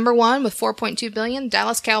right. At number 1 with $4.2 billion,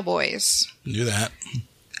 Dallas Cowboys. Knew that.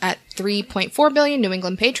 At $3.4 billion, New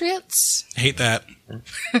England Patriots. Hate that.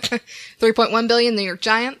 $3.1 billion, New York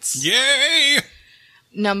Giants. Yay!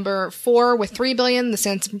 Number 4 with $3 billion, the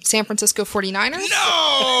San Francisco 49ers.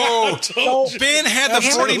 No! Ben had the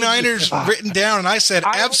 49ers written down, and I said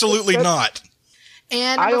absolutely not.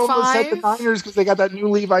 And I number almost 5. said the Niners because they got that new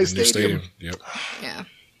Levi New Stadium. stadium. Yep. Yeah.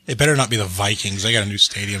 It better not be the Vikings. They got a new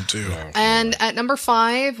stadium, too. And at number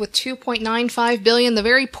 5 with $2.95 billion, the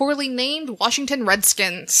very poorly named Washington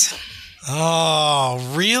Redskins.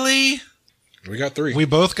 Oh, really? We got 3. We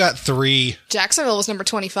both got 3. Jacksonville was number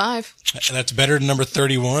 25. That's better than number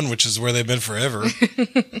 31, which is where they've been forever.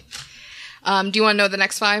 Do you want to know the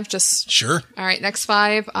next 5? Just Sure. All right, next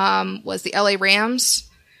 5 was the LA Rams,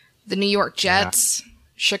 the New York Jets,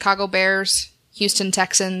 Chicago Bears, Houston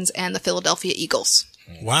Texans, and the Philadelphia Eagles.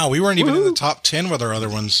 Wow, we weren't even in the top 10 with our other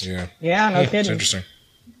ones. Yeah. Yeah, no It's kidding. interesting.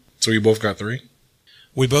 So you both got 3?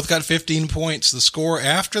 We both got 15 points. The score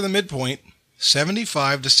after the midpoint,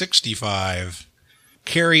 75 to 65.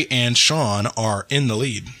 Carrie and Sean are in the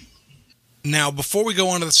lead. Now, before we go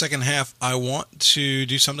on to the second half, I want to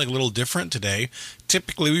do something a little different today.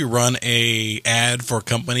 Typically, we run a ad for a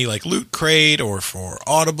company like Loot Crate or for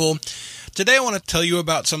Audible. Today, I want to tell you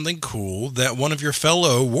about something cool that one of your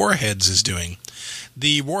fellow Warheads is doing.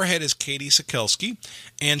 The Warhead is Katie Sikelski,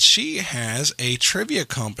 and she has a trivia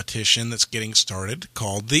competition that's getting started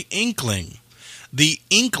called The Inkling. The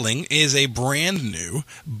Inkling is a brand new,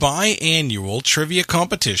 biannual trivia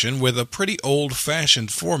competition with a pretty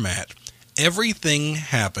old-fashioned format. Everything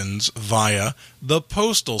happens via the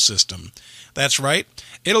postal system. That's right,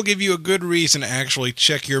 it'll give you a good reason to actually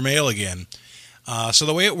check your mail again. So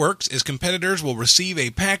the way it works is competitors will receive a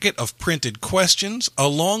packet of printed questions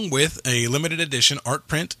along with a limited edition art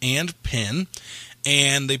print and pen,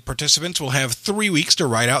 and the participants will have 3 weeks to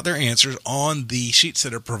write out their answers on the sheets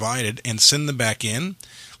that are provided and send them back in.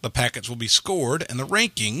 The packets will be scored and the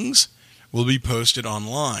rankings will be posted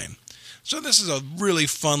online. So this is a really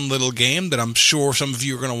fun little game that I'm sure some of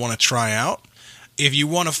you are going to want to try out. If you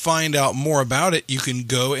want to find out more about it, you can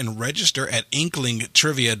go and register at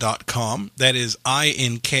inklingtrivia.com. That is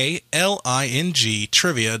INKLING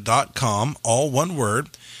trivia.com, all one word.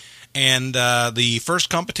 And the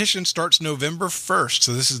first competition starts November 1st,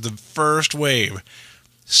 so this is the first wave.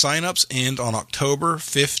 Sign-ups end on October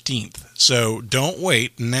 15th, so don't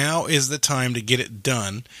wait. Now is the time to get it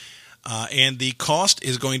done. And the cost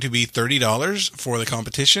is going to be $30 for the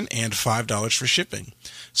competition and $5 for shipping.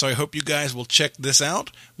 So I hope you guys will check this out.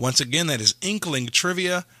 Once again, that is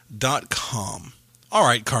inklingtrivia.com. All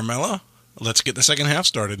right, Carmela, let's get the second half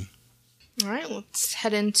started. All right, let's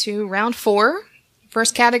head into round 4.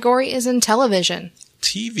 First category is in television.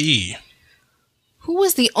 TV. Who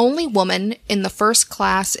was the only woman in the first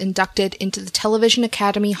class inducted into the Television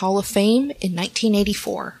Academy Hall of Fame in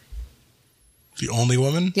 1984? The only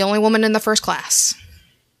woman? The only woman in the first class.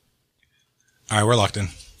 All right, we're locked in.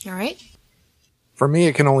 All right. For me,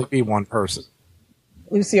 it can only be one person.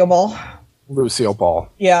 Lucille Ball. Lucille Ball.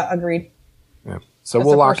 Yeah, agreed. Yeah. So That's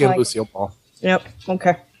we'll the lock first in one. Lucille Ball. Yep.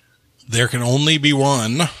 Okay. There can only be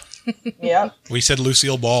one. Yep. We said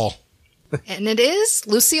Lucille Ball. And it is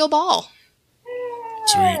Lucille Ball.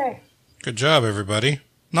 Sweet. Good job, everybody.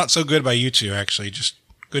 Not so good by you two, actually. Just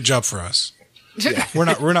good job for us. We're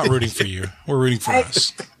not rooting for you. We're rooting for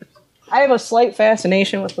us. I have a slight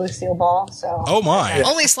fascination with Lucille Ball, so. Oh my.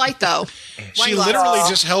 Only slight, though. She Wine glass. literally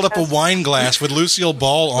just held up a wine glass with Lucille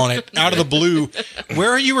Ball on it out of the blue.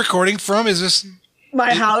 Where are you recording from? Is this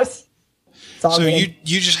My house. It's all so good.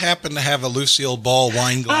 you just happen to have a Lucille Ball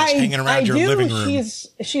wine glass hanging around your living room?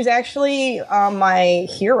 She's actually my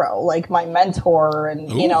hero, like my mentor,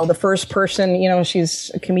 and Ooh. the first person.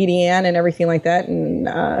 She's a comedian and everything like that,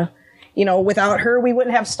 and without her, we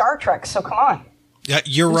wouldn't have Star Trek. So come on, Yeah,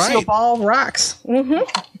 you're Lucille right. Ball rocks. Mm-hmm.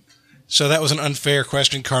 So that was an unfair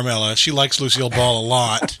question, Carmela. She likes Lucille Ball a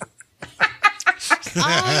lot.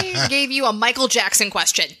 I gave you a Michael Jackson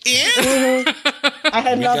question. I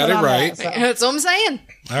had We nothing got it on right. That, so. That's what I'm saying.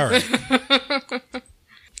 All right.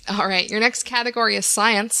 All right, your next category is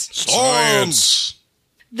science. Science.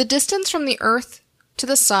 The distance from the Earth to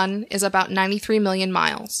the Sun is about 93 million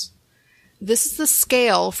miles. This is the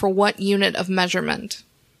scale for what unit of measurement?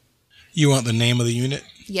 You want the name of the unit?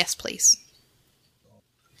 Yes, please.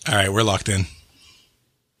 All right, we're locked in.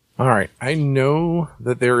 All right. I know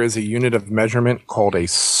that there is a unit of measurement called a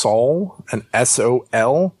sol, an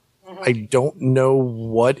SOL. I don't know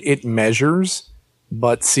what it measures,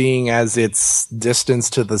 but seeing as its distance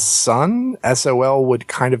to the sun, SOL would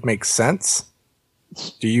kind of make sense.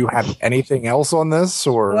 Do you have anything else on this,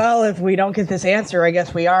 or? Well, if we don't get this answer, I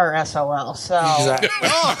guess we are SOL. So Exactly.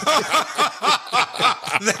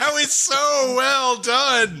 That was so well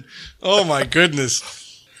done. Oh my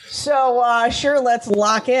goodness. So sure, let's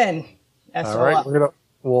lock in SOL. All right,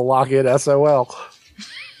 we'll lock it SOL.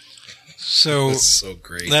 So That's so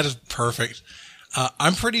great. that is perfect.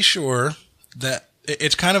 I'm pretty sure that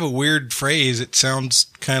it's kind of a weird phrase. It sounds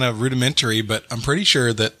kind of rudimentary, but I'm pretty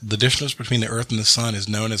sure that the distance between the Earth and the Sun is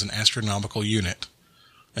known as an astronomical unit.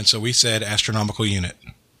 And so we said astronomical unit.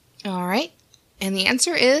 All right. And the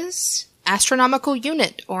answer is astronomical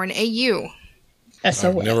unit, or an AU.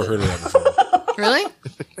 SOL. I've never heard of that before. Really?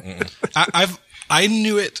 I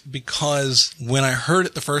knew it because when I heard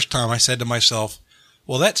it the first time, I said to myself,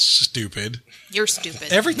 well, that's stupid. You're stupid.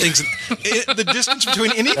 The distance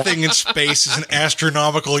between anything in space is an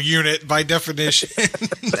astronomical unit by definition.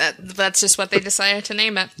 That's just what they decided to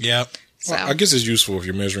name it. Yep. So. I guess it's useful if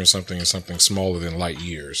you're measuring something in something smaller than light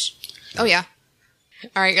years. Oh, yeah.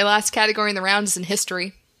 All right, your last category in the round is in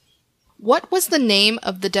history. What was the name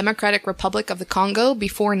of the Democratic Republic of the Congo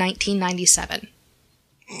before 1997?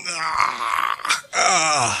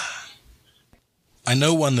 I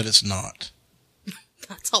know one that it's not.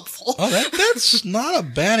 That's helpful. Oh, that's not a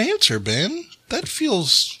bad answer, Ben. That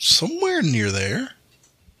feels somewhere near there.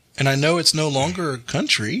 And I know it's no longer a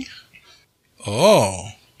country. Oh.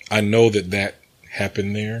 I know that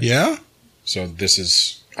happened there. Yeah? So this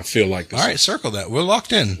is, I feel like this. All right, circle that. We're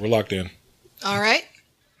locked in. We're locked in. All right.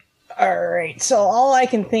 All right. So all I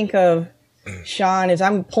can think of, Sean, is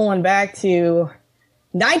I'm pulling back to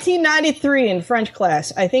 1993 in French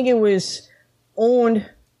class. I think it was owned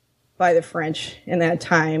by the French in that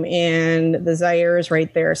time, and the Zaire is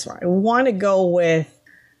right there. So I want to go with,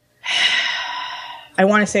 I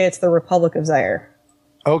want to say it's the Republic of Zaire.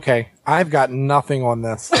 Okay, I've got nothing on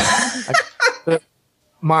this.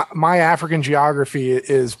 My African geography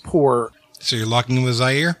is poor. So you're locking in with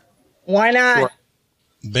Zaire? Why not? Sure.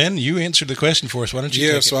 Ben, you answered the question for us. Why don't you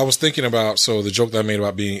Yeah, take so it? I was thinking about, the joke that I made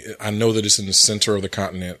about being, I know that it's in the center of the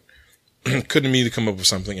continent. Couldn't immediately come up with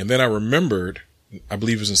something. And then I remembered, I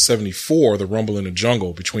believe it was in 1974, the rumble in the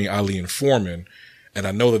jungle between Ali and Foreman. And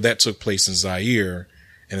I know that took place in Zaire.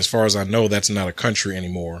 And as far as I know, that's not a country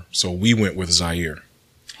anymore. So we went with Zaire.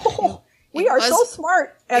 We are so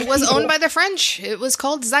smart. It was owned by the French. It was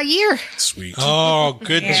called Zaire. Sweet. Oh,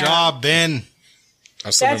 good job, Ben. I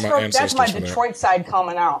salute my ancestors That's my for that. Detroit side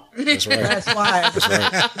coming out. That's right. That's why. That's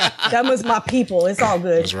right. That was my people. It's all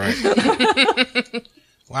good. That's right.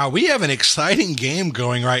 Wow, we have an exciting game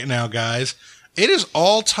going right now, guys. It is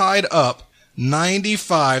all tied up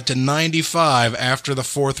 95-95 after the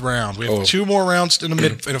fourth round. We have two more rounds in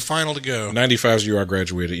a final to go. 95 is the year I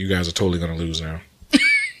graduated. You guys are totally going to lose now.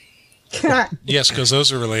 Yes, because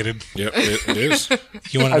those are related. Yep, it is.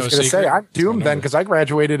 You want I to know was a going to secret? say, I'm doomed then because I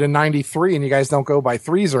graduated in 93 and you guys don't go by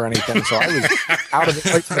threes or anything. So I was out of it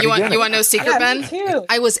right from the You want beginning. to know a secret, Yeah, Ben? me too.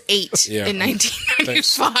 I was 8 Yeah. in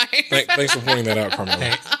 1995. Thanks for pointing that out, Carmela.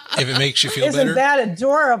 Hey, if it makes you feel Isn't better, that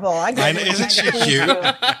adorable? I I know, isn't she cute?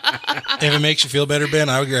 If it makes you feel better, Ben,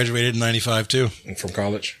 I graduated in 95 too. From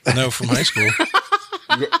college. No, from high school.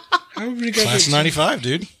 How many guys Class of 95,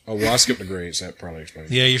 dude. Oh, well, I skipped the grades. That probably explains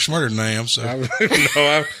it. Yeah, you're smarter than I am, so.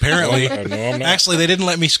 Apparently. No, I'm not. Actually, they didn't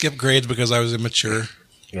let me skip grades because I was immature,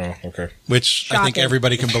 No, okay. which I think Shocking.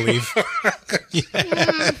 everybody can believe.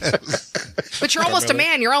 But you're almost a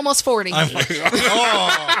man. You're almost 40. I'm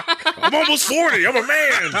almost 40. I'm a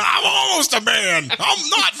man. I'm almost a man. I'm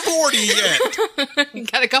not 40 yet. You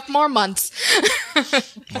got a couple more months.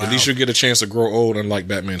 At least you'll get a chance to grow old, unlike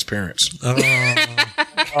Batman's parents.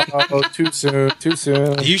 Oh, too soon. Too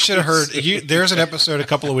soon. You should have heard. There's an episode a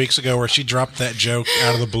couple of weeks ago where she dropped that joke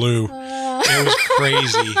out of the blue. It was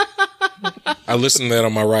crazy. I listened to that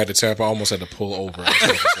on my ride to Tampa. I almost had to pull over.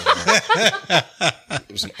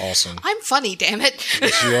 It was awesome. I'm funny, damn it.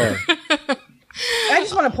 Yes, you are. I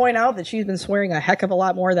just want to point out that she's been swearing a heck of a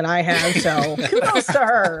lot more than I have, so kudos to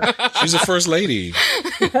her. She's a first lady.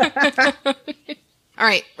 All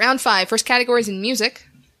right, round 5. First category is in music.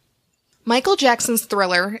 Michael Jackson's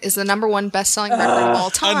Thriller is the #1 best-selling record of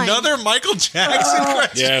all time. Another Michael Jackson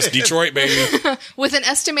question. Yes, Detroit, baby. With an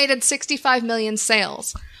estimated 65 million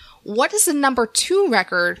sales. What is the #2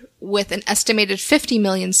 record with an estimated 50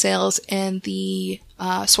 million sales? And the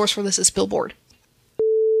source for this is Billboard.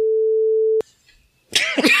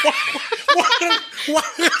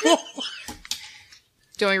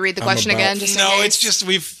 Do we read the question again? Just in No, case? it's just I'm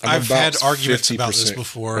I've about had arguments about this 50%.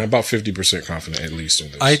 before. I'm about 50% confident, at least,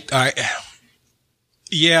 in this.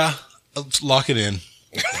 Yeah, Lock it in.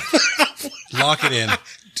 Lock it in.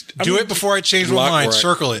 Do it before I change my mind. Right.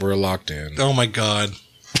 Circle it. We're locked in. Oh my God.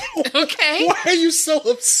 Okay. Why are you so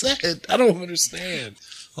upset? I don't understand.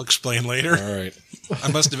 I'll explain later. All right.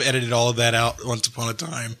 I must have edited all of that out once upon a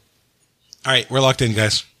time. All right, we're locked in,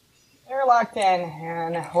 guys. They're locked in,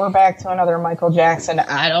 and we're back to another Michael Jackson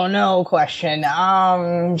I don't know question.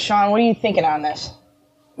 Sean, what are you thinking on this?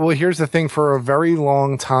 Well, here's the thing. For a very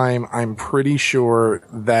long time, I'm pretty sure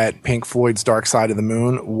that Pink Floyd's Dark Side of the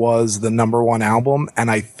Moon was the number one album, and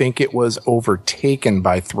I think it was overtaken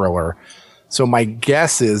by Thriller. So my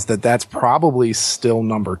guess is that that's probably still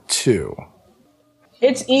number 2.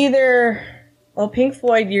 It's either, well, Pink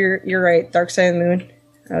Floyd, you're right, Dark Side of the Moon.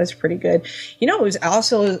 That was pretty good. You know, it was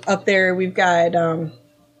also up there, we've got, oh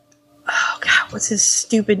God, what's his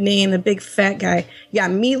stupid name? The big fat guy. You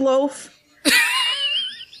got Meatloaf.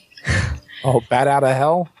 Oh, Bat Out of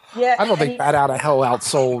Hell? Yeah. I don't think Bat Out of Hell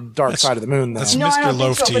outsold Dark Side of the Moon, though. That's No, I Mr. don't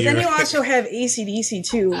Loaf think so. to But then you. you also have AC/DC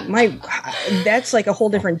too. That's like a whole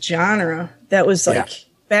different genre. That was like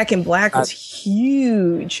Back in Black was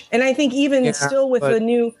huge, and I think even still with the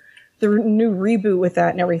new reboot with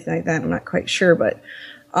that and everything like that, I'm not quite sure. But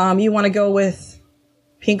you want to go with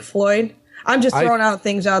Pink Floyd? I'm just throwing out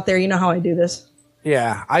things out there. You know how I do this.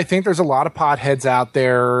 Yeah, I think there's a lot of potheads out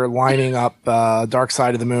there lining up Dark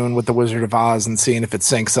Side of the Moon with The Wizard of Oz and seeing if it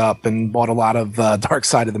syncs up, and bought a lot of Dark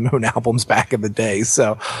Side of the Moon albums back in the day.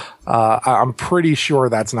 So I'm pretty sure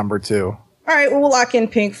that's number 2. All right, well, we'll lock in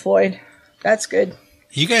Pink Floyd. That's good.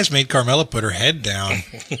 You guys made Carmela put her head down.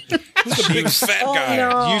 The big fat guy.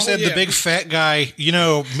 No. You said the big fat guy,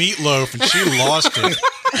 Meatloaf, and she lost it.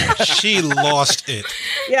 She lost it.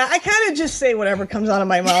 Yeah, I kind of just say whatever comes out of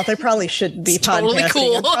my mouth. I probably shouldn't be totally podcasting.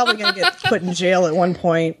 cool. I'm probably going to get put in jail at one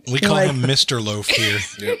point. We call him Mr. Loaf here.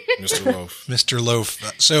 Yep, Mr. Loaf. Mr. Loaf.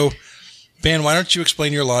 So, Ben, why don't you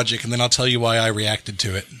explain your logic, and then I'll tell you why I reacted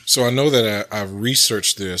to it. So I know that I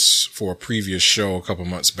researched this for a previous show a couple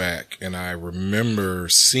months back, and I remember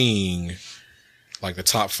seeing like the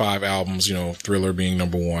top 5 albums, Thriller being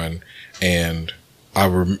number 1, and I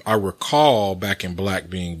recall Back in Black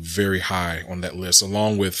being very high on that list,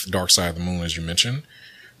 along with Dark Side of the Moon, as you mentioned.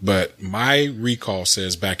 But my recall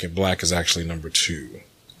says Back in Black is actually number 2.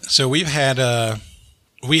 So we had a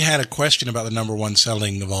question about the number 1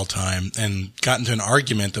 selling of all time, and got into an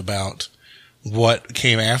argument about what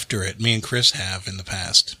came after it. Me and Chris have in the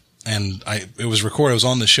past, and it was recorded. It was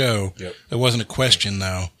on the show. Yep. It wasn't a question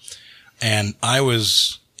though, and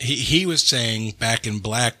he was saying Back in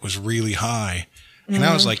Black was really high. And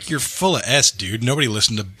I was like, "You're full of S, dude. Nobody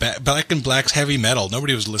listened to Back in Black's heavy metal.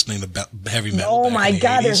 Nobody was listening to heavy metal." Oh back my in the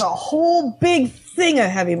God, 80s. there's a whole big thing of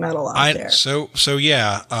heavy metal out there. So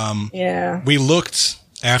yeah. Yeah. We looked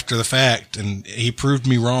after the fact, and he proved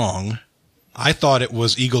me wrong. I thought it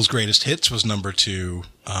was Eagles' Greatest Hits was number 2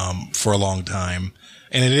 for a long time,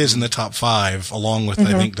 and it is in the top 5, along with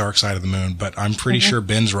I think Dark Side of the Moon. But I'm pretty sure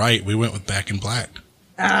Ben's right. We went with Back in Black.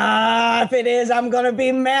 If it is, I'm gonna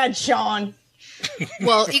be mad, Sean.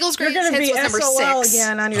 Well, Eagles' You're Greatest gonna Hits be was number SOL 6.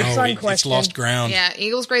 again on your son It's question. lost ground. Yeah,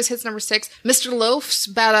 Eagles' Greatest Hits number 6. Mr. Loaf's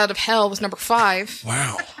Bat Out of Hell was number 5.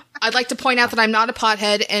 Wow. I'd like to point out that I'm not a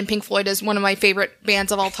pothead, and Pink Floyd is one of my favorite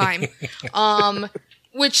bands of all time.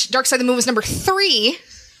 Which Dark Side of the Moon was number 3.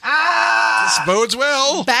 This bodes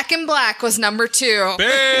well. Back in Black was number 2.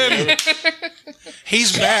 Ben!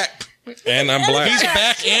 He's back. And I'm black. He's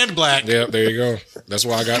back and black. Yep, there you go. That's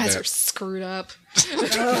why I got You guys are that. screwed up.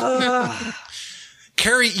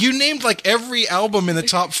 Carrie, you named like every album in the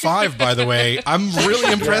top 5, by the way. I'm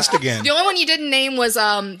really impressed again. The only one you didn't name was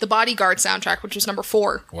the Bodyguard soundtrack, which was number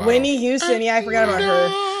 4. Wow. Whitney Houston, yeah, I forgot about her.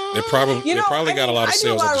 They probably got a lot of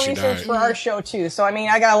sales I do a lot after of she research died. for our show too, so I mean,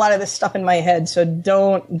 I got a lot of this stuff in my head. So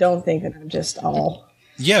don't think that I'm just all.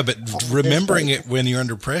 Yeah, but remembering it when you're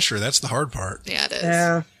under pressure, that's the hard part. Yeah, it is.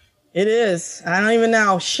 Yeah, it is. I don't even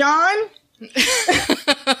know, Sean.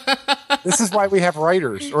 This is why we have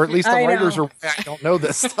writers, or at least the I know. writers are. I don't know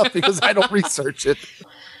this stuff because I don't research it.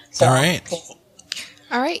 So, All right.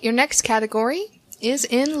 All right, your next category is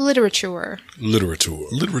in literature.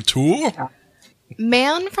 Literature?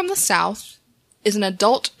 Man from the South is an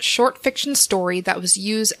adult short fiction story that was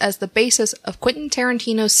used as the basis of Quentin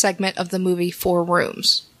Tarantino's segment of the movie 4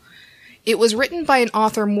 Rooms. It was written by an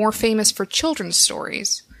author more famous for children's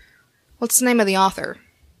stories. What's the name of the author?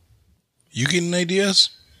 You getting ideas?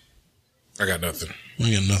 I got nothing.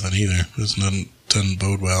 I got nothing either. This doesn't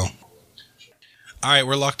bode well. All right,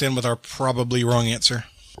 we're locked in with our probably wrong answer.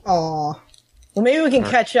 Aw. Well, maybe we can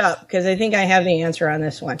catch up because I think I have the answer on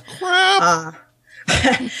this one.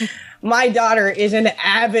 My daughter is an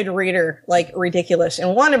avid reader, like ridiculous.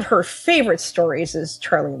 And one of her favorite stories is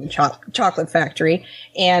Charlie and the Chocolate Factory.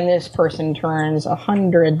 And this person turns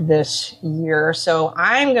 100 this year. So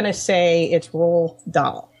I'm going to say it's Roald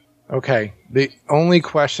Dahl. Okay. The only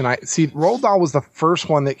question Roald Dahl was the first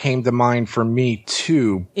one that came to mind for me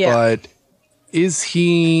too. Yeah. But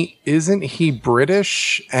isn't he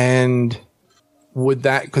British? And would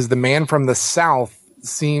that, because the Man from the South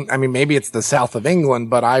maybe it's the south of England,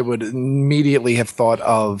 but I would immediately have thought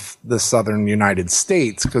of the southern United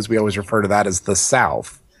States because we always refer to that as the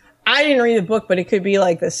South. I didn't read the book, but it could be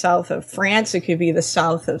like the south of France. It could be the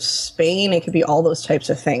south of Spain. It could be all those types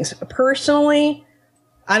of things. Personally,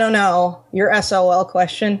 I don't know. Your SOL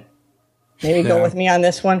question. Maybe go with me on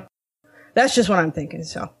this one. That's just what I'm thinking.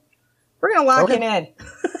 So we're going to lock it in.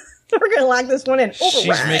 We're going to lock this one in. She's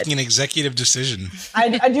making an executive decision. I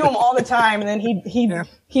do them all the time, and then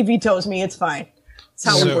he vetoes me. It's fine.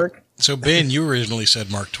 That's how we work. So, Ben, you originally said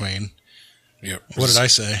Mark Twain. Yep. What did I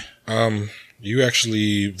say? You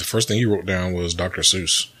actually, the first thing you wrote down was Dr.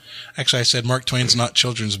 Seuss. Actually, I said Mark Twain's not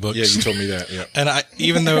children's books. Yeah, you told me that. Yeah. And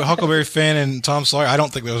even though Huckleberry Finn and Tom Sawyer, I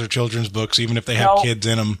don't think those are children's books, even if they have kids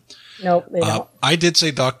in them. Nope, they don't. I did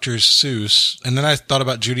say Dr. Seuss, and then I thought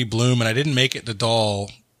about Judy Blume, and I didn't make it to Dahl.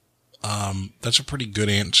 That's a pretty good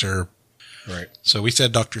answer. Right. So we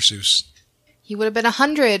said Dr. Seuss. He would have been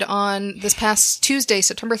 100 on this past Tuesday,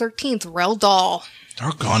 September 13th, Roald Dahl.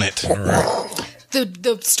 Doggone it. All right.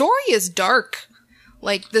 The story is dark.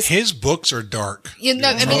 Like this. His books are dark. You know,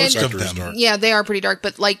 I mean, most of them. Dark. Yeah, they are pretty dark,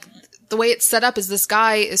 but like the way it's set up is this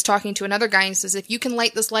guy is talking to another guy and says, if you can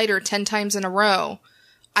light this lighter 10 times in a row,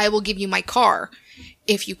 I will give you my car.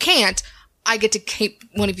 If you can't, I get to keep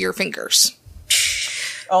one of your fingers.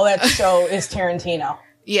 Oh, that's so is Tarantino.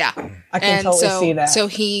 Yeah. I can totally see that. So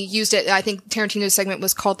he used it. I think Tarantino's segment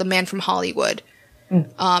was called The Man from Hollywood. And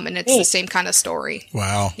it's the same kind of story.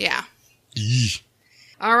 Wow. Yeah. Eesh.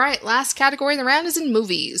 All right. Last category in the round is in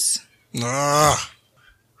movies. Ah.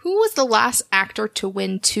 Who was the last actor to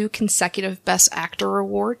win 2 consecutive Best Actor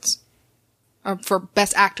awards? Or for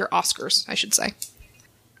Best Actor Oscars, I should say.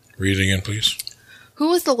 Read it again, please. Who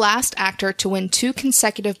was the last actor to win 2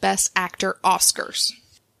 consecutive Best Actor Oscars?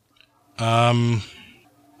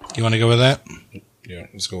 You want to go with that? Yeah,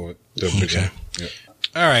 let's go with the beginning. Yeah.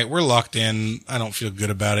 All right, we're locked in. I don't feel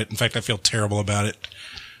good about it. In fact, I feel terrible about it.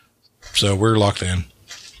 So we're locked in.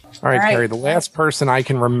 All right, Carrie, the last person I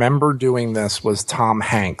can remember doing this was Tom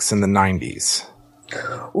Hanks in the 90s.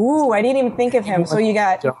 Ooh, I didn't even think of him. So you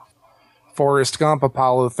got Forrest Gump,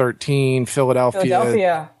 Apollo 13,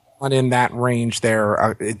 Philadelphia. And in that range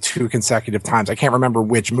there 2 consecutive times. I can't remember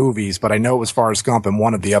which movies, but I know it was Forrest Gump and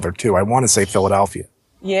one of the other 2. I want to say Philadelphia.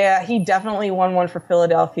 Yeah, he definitely won one for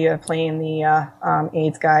Philadelphia playing the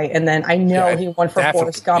AIDS guy. And then I know he won for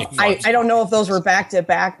Forrest Gump. I don't know if those were back to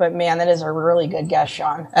back, but man, that is a really good guess,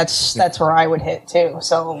 Sean. That's where I would hit too.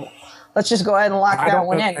 So let's just go ahead and lock that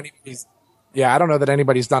one in. I don't know that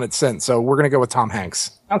anybody's done it since. So we're going to go with Tom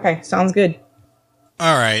Hanks. Okay, sounds good.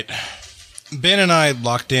 All right. Ben and I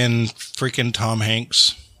locked in freaking Tom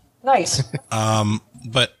Hanks. Nice.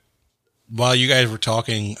 But while you guys were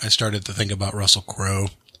talking, I started to think about Russell Crowe.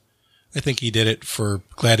 I think he did it for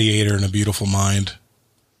Gladiator and A Beautiful Mind.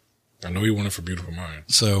 I know he won it for Beautiful Mind.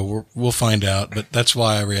 So we'll find out, but that's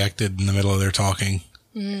why I reacted in the middle of their talking.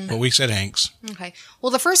 But we said Hanks. Okay.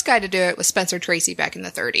 Well, the first guy to do it was Spencer Tracy back in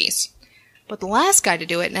the 30s. But the last guy to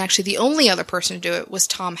do it, and actually the only other person to do it, was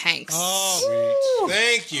Tom Hanks. Oh,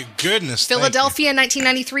 thank you. Goodness. Philadelphia in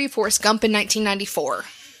 1993, Forrest Gump in 1994.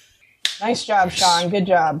 Nice job, Sean. Good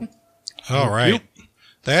job. All right.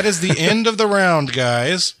 That is the end of the round,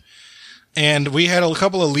 guys. And we had a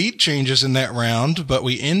couple of lead changes in that round, but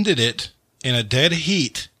we ended it in a dead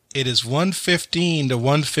heat. It is 115 to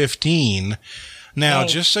 115. Now,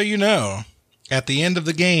 just so you know, at the end of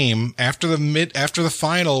the game, after the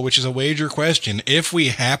final, which is a wager question, if we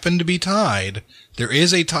happen to be tied, there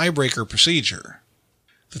is a tiebreaker procedure.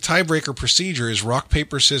 The tiebreaker procedure is rock,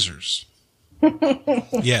 paper, scissors.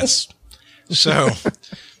 Yes. So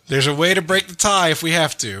there's a way to break the tie if we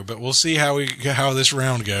have to, but we'll see how this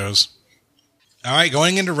round goes. All right,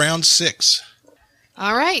 going into round 6.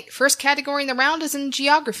 All right, first category in the round is in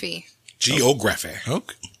geography. Geography.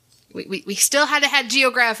 Okay. We still had to have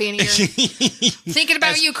geography in here. Thinking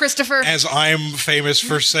about you, Christopher. As I'm famous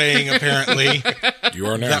for saying, apparently. You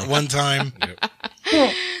are now. That one time.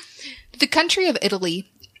 Yep. The country of Italy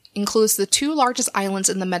includes the 2 largest islands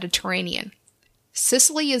in the Mediterranean.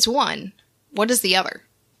 Sicily is one. What is the other?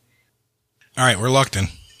 All right, we're locked in.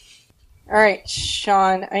 All right,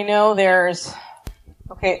 Sean, I know there's...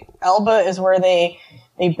 Okay, Elba is where they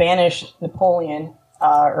banished Napoleon.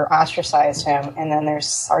 or ostracized him. And then there's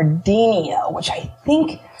Sardinia, which I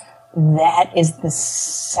think that is the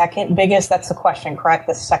second biggest. That's the question, correct?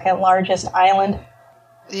 The second largest island?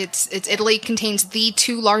 It's Italy contains the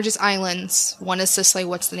 2 largest islands. One is Sicily.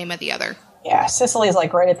 What's the name of the other? Yeah, Sicily is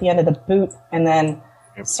like right at the end of the boot, and then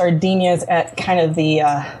Sardinia is at kind of the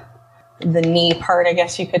knee part, I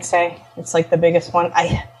guess you could say. It's like the biggest one.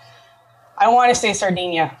 I want to say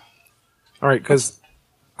Sardinia. All right, because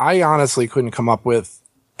I honestly couldn't come up with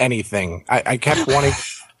anything. I kept wanting.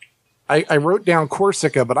 I wrote down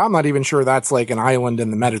Corsica, but I'm not even sure that's like an island in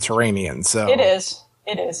the Mediterranean. So It is.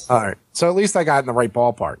 All right, so at least I got in the right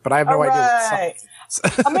ballpark, but I have no idea.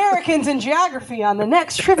 Americans in geography on the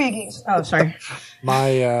next Trivia Geeks. Oh, sorry.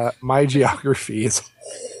 My geography is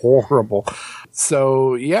horrible.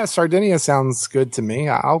 So yeah, Sardinia sounds good to me.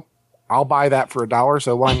 I'll buy that for $1.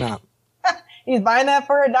 So why not? He's buying that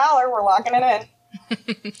for $1. We're locking it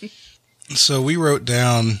in. So we wrote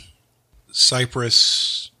down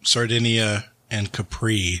Cyprus, Sardinia, and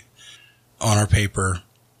Capri on our paper.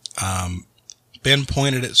 Ben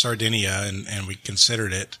pointed at Sardinia, and we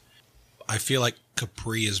considered it. I feel like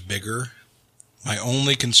Capri is bigger. My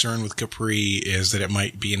only concern with Capri is that it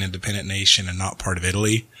might be an independent nation and not part of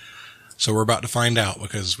Italy. So we're about to find out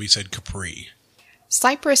because we said Capri.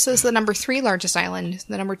 Cyprus is the number 3 largest island.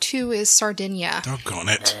 The number 2 is Sardinia. Doggone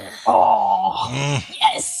it. Oh,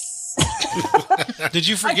 yes. Did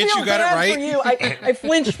you forget you got it right? For you. I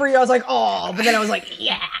flinched for you. I was like, oh, but then I was like,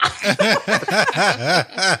 yeah.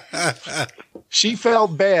 She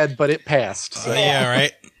felt bad, but it passed. So. Yeah,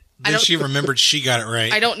 right. Then she remembered she got it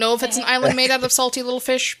right. I don't know if it's an island made out of salty little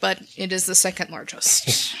fish, but it is the second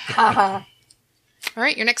largest. Uh-huh. All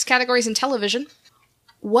right, your next category is in television.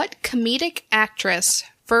 What comedic actress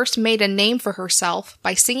first made a name for herself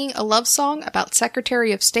by singing a love song about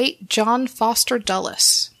Secretary of State John Foster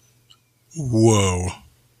Dulles? Whoa.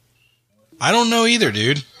 I don't know either,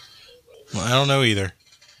 dude. Well, I don't know either.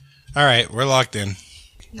 All right, we're locked in.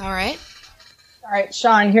 All right. All right,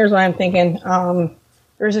 Sean, here's what I'm thinking.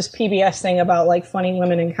 There's this PBS thing about like funny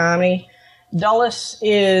women in comedy. Dulles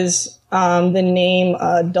is the name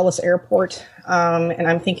Dulles Airport, and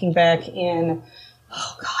I'm thinking back in,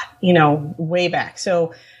 way back.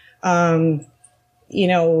 So, Carol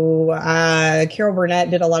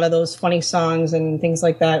Burnett did a lot of those funny songs and things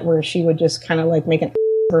like that, where she would just kind of like make an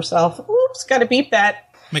herself. Oops, got to beep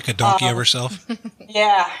that. Make a donkey of herself.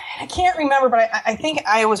 Yeah, I can't remember, but I think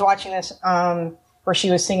I was watching this. Where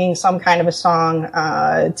she was singing some kind of a song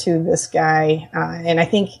to this guy, and I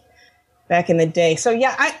think back in the day. So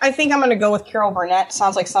yeah, I think I'm going to go with Carol Burnett.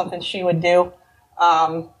 Sounds like something she would do,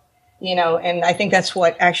 and I think that's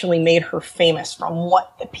what actually made her famous from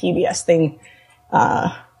what the PBS thing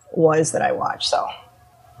was that I watched. So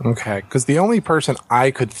okay, because the only person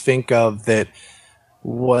I could think of that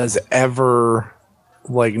was ever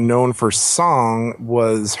like known for song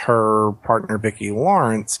was her partner Vicki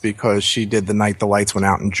Lawrence, because she did The Night the Lights Went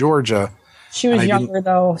Out in Georgia. She was younger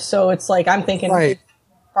though, so it's like I'm thinking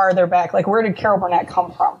farther back. Like, where did Carol Burnett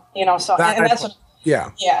come from? So that's what,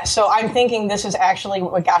 yeah. So I'm thinking this is actually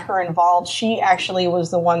what got her involved. She actually was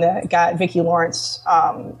the one that got Vicki Lawrence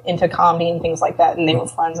into comedy and things like that, and they were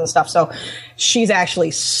friends and stuff. So she's actually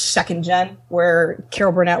second gen, where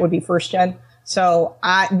Carol Burnett would be first gen. So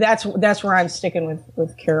that's where I'm sticking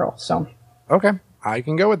with Carol. So okay, I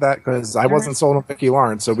can go with that because I wasn't sold on Vicki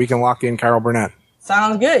Lawrence, so we can lock in Carol Burnett.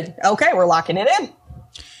 Sounds good. Okay, we're locking it in. It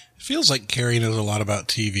feels like Carrie knows a lot about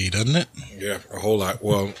TV, doesn't it? Yeah, a whole lot.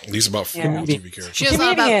 Well, at least about 50 TV characters. She knows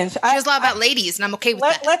a lot about ladies, and I'm okay with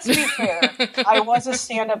that. Let's be fair. I was a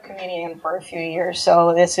stand-up comedian for a few years,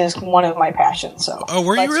 so this is one of my passions. So,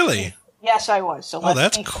 were you really? Yes, I was. So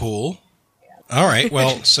that's cool. All right.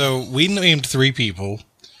 Well, so we named 3 people.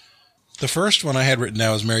 The first one I had written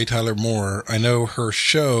down was Mary Tyler Moore. I know her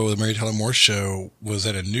show, the Mary Tyler Moore Show, was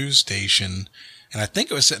at a news station, and I think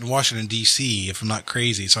it was set in Washington, D.C., if I'm not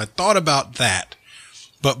crazy. So I thought about that.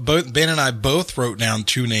 But Ben and I both wrote down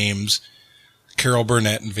 2 names, Carol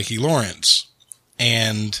Burnett and Vicki Lawrence.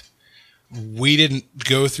 And we didn't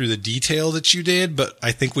go through the detail that you did, but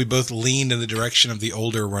I think we both leaned in the direction of the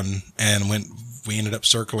older one and we ended up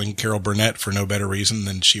circling Carol Burnett for no better reason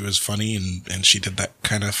than she was funny and she did that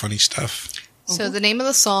kind of funny stuff. So the name of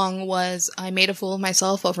the song was I Made a Fool of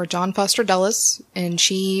Myself over John Foster Dulles, and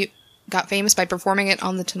she got famous by performing it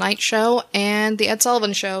on The Tonight Show and The Ed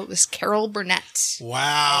Sullivan Show. It was Carol Burnett.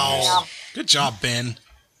 Wow. Yeah. Good job, Ben.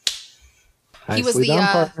 He was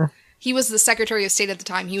he was the Secretary of State at the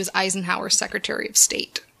time. He was Eisenhower's Secretary of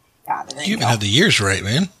State. You even have the years right,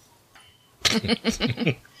 man.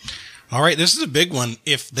 All right, this is a big one.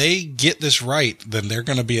 If they get this right, then they're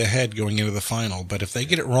going to be ahead going into the final. But if they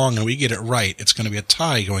get it wrong and we get it right, it's going to be a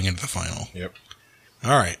tie going into the final. Yep.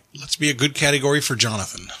 All right, let's be a good category for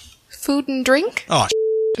Jonathan. Food and drink? Oh,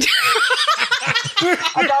 I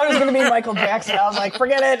thought it was going to be Michael Jackson. I was like,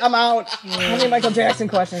 forget it, I'm out. How many Michael Jackson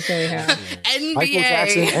questions can we have? NBA. Michael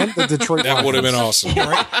Jackson and the Detroit That would have been awesome.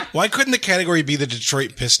 right. Why couldn't the category be the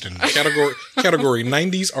Detroit Pistons? Category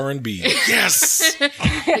 90s R&B. Yes.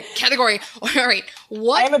 Category. All right. I'm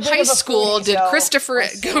What a bit high of a school foodie, did so Christopher we'll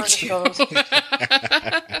see go where this to?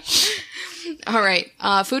 goes. All right.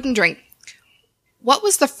 Food and drink. What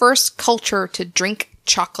was the first culture to drink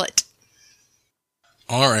chocolate?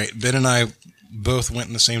 All right, Ben and I both went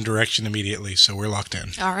in the same direction immediately, so we're locked in.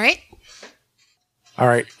 All right. All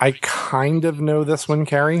right. I kind of know this one,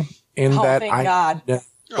 Carrie, in Oh, that thank I God.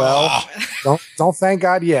 well, don't thank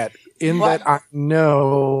God yet. In What? that I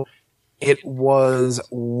know it was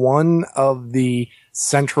one of the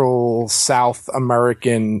Central South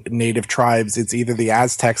American native tribes. It's either the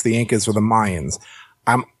Aztecs, the Incas, or the Mayans.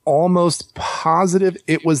 I'm almost positive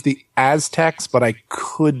it was the Aztecs, but I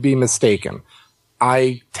could be mistaken.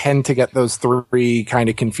 I tend to get those three kind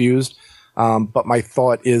of confused, but my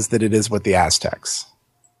thought is that it is with the Aztecs.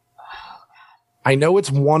 I know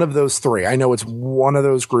it's one of those three. I know it's one of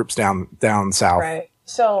those groups down south. Right.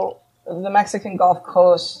 So the Mexican Gulf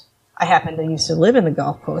Coast, I happen to used to live in the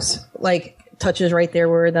Gulf Coast, like touches right there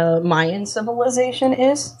where the Mayan civilization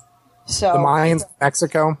is. So The Mayans,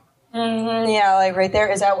 Mexico? yeah, like right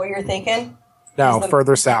there. Is that what you're thinking? No, Is the-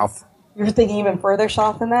 further south. You're thinking even further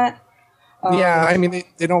south than that? Yeah, I mean,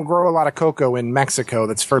 they don't grow a lot of cocoa in Mexico.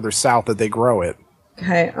 That's further south that they grow it.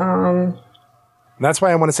 Okay. And that's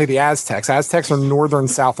why I want to say the Aztecs. Aztecs are northern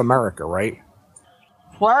South America, right?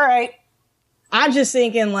 Well, all right. I'm just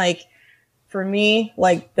thinking, like, for me,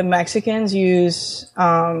 like, the Mexicans use,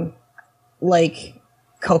 like,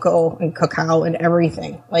 cocoa and cacao and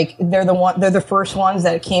everything. Like, they're the first ones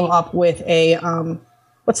that came up with a,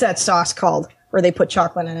 what's that sauce called? Where they put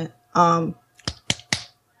chocolate in it?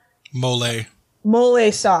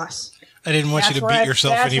 Mole sauce. I didn't want you to beat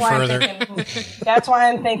yourself any further. That's why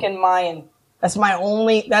I'm thinking Mayan. That's my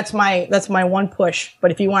one push.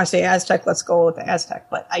 But if you want to say Aztec, let's go with the Aztec.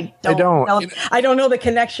 But I don't know the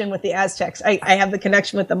connection with the Aztecs. I have the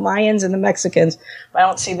connection with the Mayans and the Mexicans, but I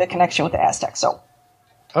don't see the connection with the Aztecs. So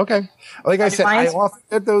Okay. Like I said, I Mayans? often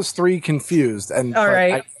get those three confused. And All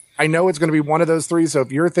right. I know it's going to be one of those three. So if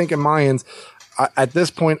you're thinking Mayans, at this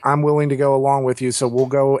point, I'm willing to go along with you. So we'll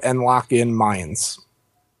go and lock in Mayans.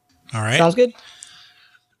 All right. sounds good.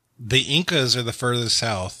 The Incas are the furthest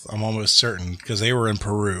south, I'm almost certain, because they were in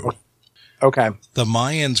Peru. Okay. The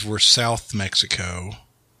Mayans were South Mexico,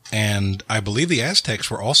 and I believe the Aztecs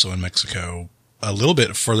were also in Mexico, a little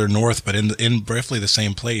bit further north, but in roughly the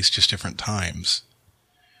same place, just different times.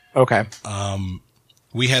 Okay.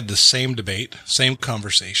 We had the same debate, same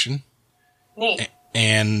conversation, Neat.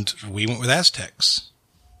 and we went with Aztecs.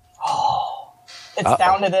 It's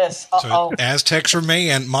down to this. So Aztecs or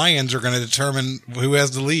Mayans are going to determine who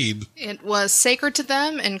has the lead. It was sacred to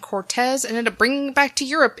them, and Cortez ended up bringing it back to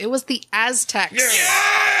Europe. It was the Aztecs.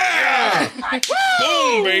 Yeah!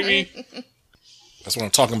 Boom, baby. That's what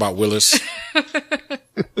I'm talking about, Willis.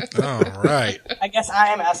 All right. I guess I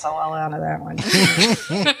am SOL out of that one.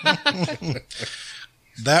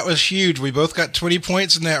 That was huge. We both got 20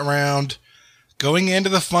 points in that round. Going into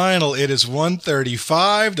the final, it is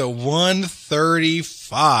 135 to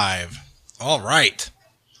 135. All right.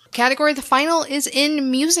 Category the final is in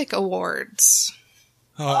music awards.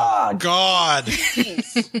 Oh, God.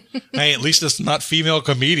 Hey, at least it's not female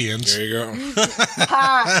comedians. There you go.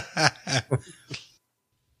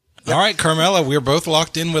 All right, Carmela, we're both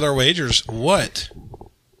locked in with our wagers. What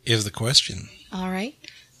is the question? All right.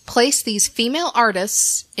 Place these female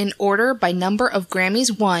artists in order by number of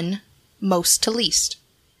Grammys won, most to least.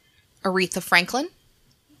 Aretha Franklin,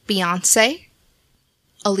 Beyonce,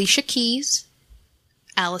 Alicia Keys,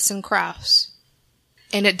 Alison Krauss.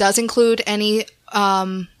 And it does include any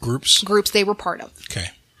Groups? groups they were part of. Okay.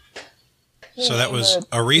 So that was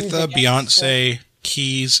Aretha, Beyonce,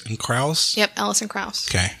 Keys, and Krauss? Yep, Alison Krauss.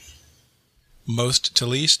 Okay. Most to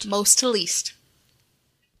least? Most to least.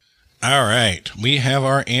 All right. We have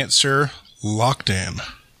our answer locked in.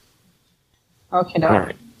 Okay, no.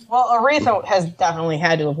 Well, Aretha has definitely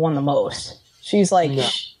had to have won the most. She's like,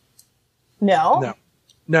 no.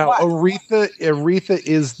 No, What? Aretha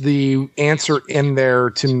is the answer in there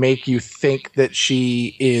to make you think that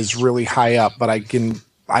she is really high up, but I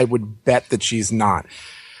would bet that she's not.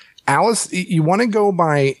 Alice, you want to go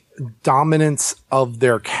by dominance of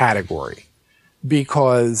their category.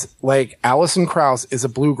 because like Alison Krauss is a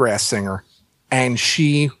bluegrass singer and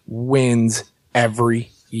she wins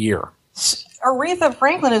every year. Aretha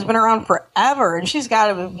Franklin has been around forever, and she's got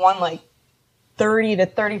to have won like 30 to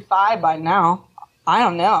 35 by now. I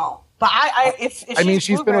don't know. But I mean,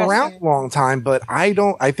 she's been around a long time, but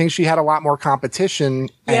I think she had a lot more competition.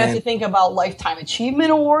 You have to think about Lifetime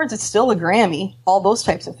Achievement Awards. It's still a Grammy. All those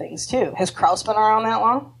types of things, too. Has Krauss been around that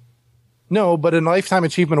long? No, but a Lifetime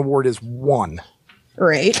Achievement Award is one.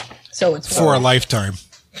 Right. So it's for a lifetime.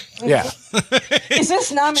 Yeah. Is this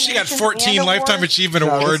nomination? She got 14 Lifetime Achievement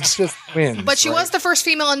Awards. Just wins, but she was the first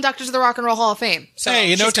female inducted to the Rock and Roll Hall of Fame. So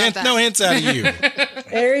hey, no hints out of you.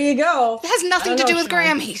 There you go. It has nothing to do with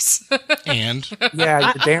Grammys. And yeah,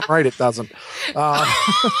 you're damn right it doesn't. So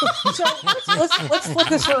let's flip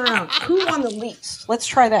this around. Who won the least? Let's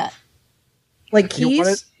try that. Like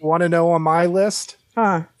Keys? You want to know on my list?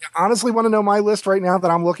 Huh. Honestly, want to know my list right now that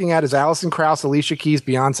I'm looking at is Alison Krauss, Alicia Keys,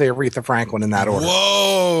 Beyonce, Aretha Franklin in that order.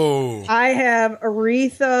 Whoa! I have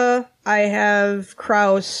Aretha, I have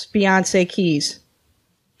Krauss, Beyonce, Keys.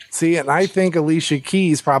 See, and I think Alicia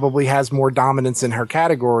Keys probably has more dominance in her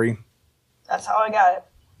category. That's how I got it.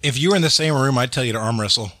 If you were in the same room, I'd tell you to arm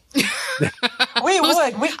wrestle. We would.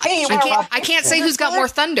 I can't say who's got more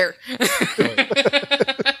thunder.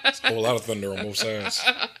 It's a whole lot of thunder on both sides.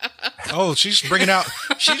 Oh, she's bringing out.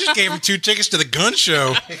 She just gave him 2 tickets to the gun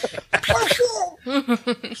show.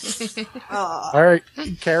 All right,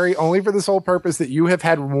 Carrie, only for the sole purpose that you have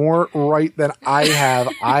had more right than I have,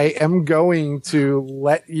 I am going to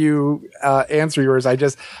let you answer yours.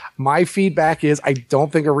 My feedback is I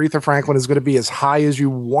don't think Aretha Franklin is going to be as high as you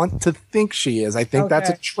want to think she is. I think that's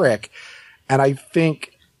a trick. And I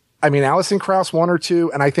think, Alison Krauss 1 or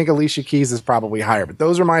 2, and I think Alicia Keys is probably higher. But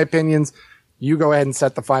those are my opinions. You go ahead and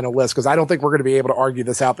set the final list, because I don't think we're going to be able to argue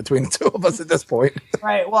this out between the two of us at this point.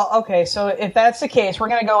 Right. Well, okay. So if that's the case, we're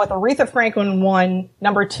going to go with Aretha Franklin 1.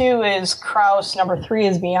 Number 2 is Krauss. Number 3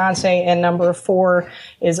 is Beyonce. And number 4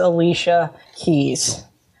 is Alicia Keys.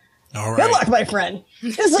 All right. Good luck, my friend.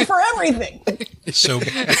 This is for everything. So,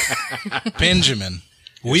 Benjamin,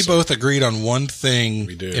 we both agreed on one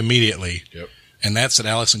thing immediately. Yep. And that's that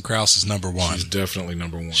Alison Krauss is number 1. She's definitely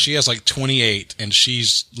number 1. She has like 28, and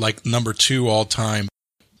she's like number 2 all time.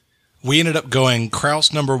 We ended up going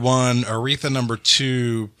Krauss number 1, Aretha number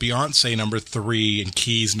 2, Beyonce number 3, and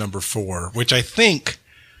Keys number 4, which I think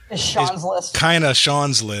is Sean's list. Kind of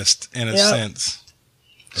Sean's list in a sense.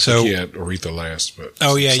 I think he had Aretha last, but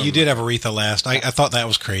you did have Aretha last. I thought that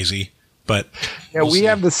was crazy, but we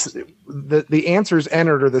have this. The answers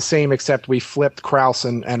entered are the same, except we flipped Krauss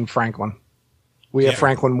and Franklin. We have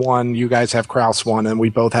Franklin 1, you guys have Krauss 1, and we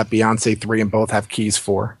both have Beyonce 3 and both have Keys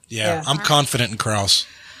 4. Yeah. I'm confident in Krauss.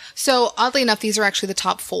 So, oddly enough, these are actually the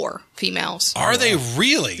top 4 females. Are they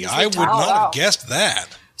really? I would not have guessed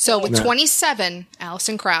that. So, with 27,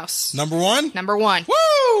 Alison Krauss. Number 1? Number 1.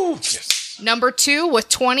 Woo! Yes. Number 2 with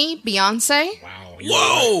 20, Beyonce. Wow.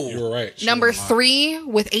 You were right. Number 3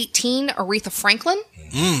 with 18, Aretha Franklin.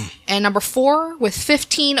 And number 4 with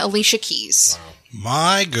 15, Alicia Keys. Wow.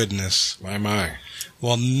 My goodness. My.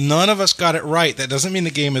 Well, none of us got it right. That doesn't mean the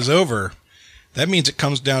game is over. That means it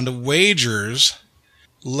comes down to wagers.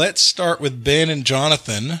 Let's start with Ben and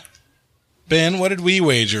Jonathan. Ben, what did we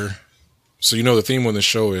wager? So the theme on the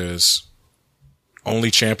show is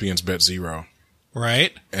only champions bet 0.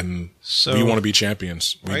 Right. And so we want to be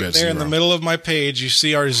champions. We right bet there 0. in the middle of my page, you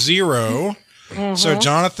see our 0. So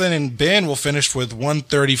Jonathan and Ben will finish with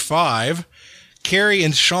 135. Carrie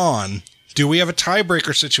and Sean, do we have a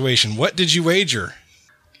tiebreaker situation? What did you wager?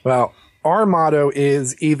 Well, our motto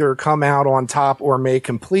is either come out on top or make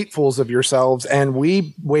complete fools of yourselves, and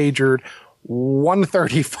we wagered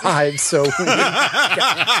 135, so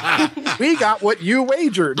we got what you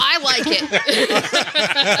wagered. I like it.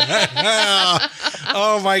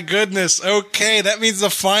 Oh, my goodness. Okay, that means the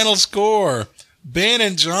final score. Ben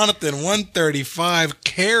and Jonathan, 135.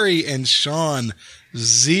 Carrie and Sean,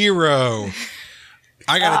 0.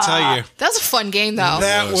 I got to tell you. That was a fun game, though.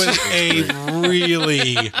 That was a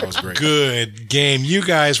really good game. You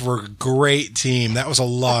guys were a great team. That was a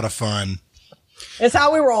lot of fun. It's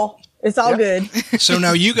how we roll. It's all good. So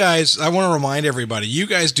now you guys, I want to remind everybody, you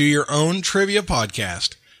guys do your own trivia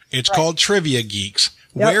podcast. It's called Trivia Geeks.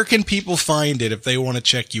 Yep. Where can people find it if they want to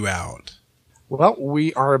check you out? Well,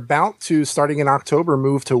 we are about to, starting in October,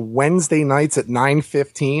 move to Wednesday nights at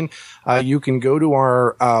 9:15. You can go to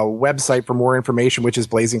our website for more information, which is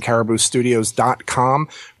blazingcariboustudios.com.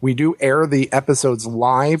 We do air the episodes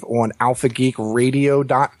live on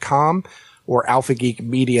alphageekradio.com. or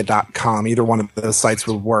alphageekmedia.com. Either one of those sites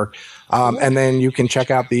would work. And then you can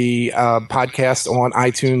check out the podcast on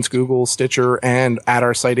iTunes, Google, Stitcher, and at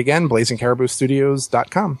our site again,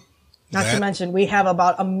 blazingcariboustudios.com. Not to mention, we have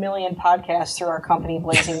about 1 million podcasts through our company,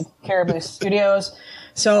 Blazing Caribou Studios.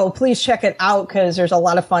 So please check it out because there's a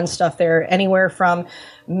lot of fun stuff there. Anywhere from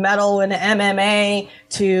metal and MMA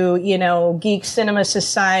to, Geek Cinema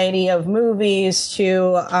Society of movies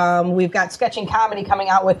to, we've got sketching comedy coming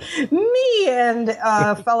out with me and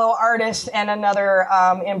fellow artist and another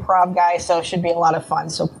improv guy. So it should be a lot of fun.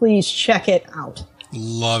 So please check it out.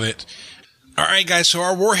 Love it. All right, guys, so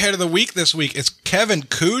our Warhead of the Week this week is Kevin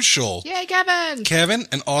Kuchel. Yay, Kevin! Kevin,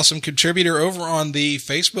 an awesome contributor over on the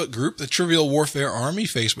Facebook group, the Trivial Warfare Army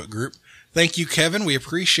Facebook group. Thank you, Kevin. We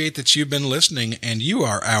appreciate that you've been listening, and you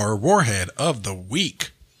are our Warhead of the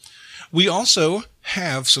Week. We also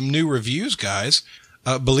have some new reviews, guys.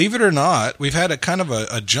 Believe it or not, we've had a kind of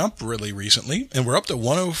a jump really recently, and we're up to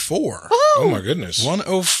 104. Woo-hoo! Oh, my goodness.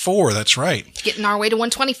 104, that's right. Getting our way to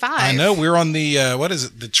 125. I know, we're on the,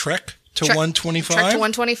 the Trek to 125? Trek to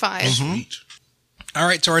 125. Sweet. All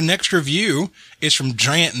right, so our next review is from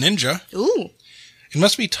Giant Ninja. Ooh. It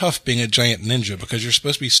must be tough being a giant ninja because you're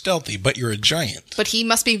supposed to be stealthy, but you're a giant. But he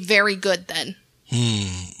must be very good then.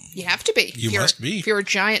 You have to be. You must be. If you're a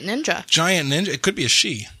giant ninja. Giant ninja. It could be a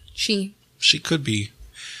she. She. She could be,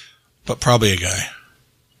 but probably a guy.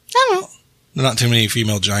 I don't know. Not too many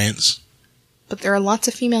female giants. But there are lots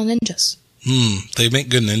of female ninjas. They make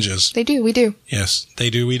good ninjas. They do. We do. Yes. They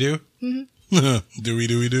do. We do. Mm-hmm. Do we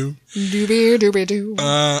do? Do.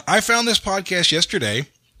 I found this podcast yesterday.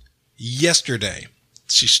 He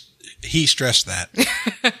stressed that.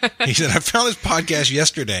 He said, I found this podcast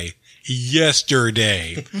yesterday.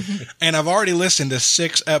 And I've already listened to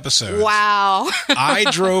 6 episodes. Wow. I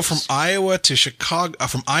drove from Iowa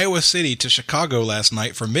City to Chicago last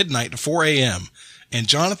night from midnight to 4 a.m. And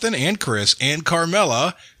Jonathan and Chris and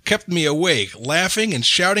Carmela kept me awake, laughing and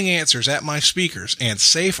shouting answers at my speakers and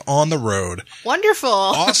safe on the road. Wonderful.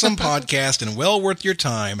 Awesome podcast and well worth your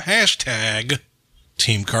time. Hashtag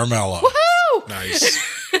Team Carmela. Woohoo! Nice.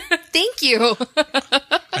 Thank you.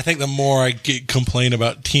 I think the more I complain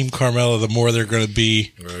about Team Carmela, the more they're going to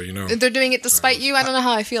be. They're doing it despite you. I don't know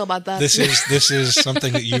how I feel about that. This is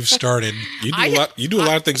something that you've started. You do a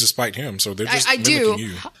lot of things despite him, so they're just mimicking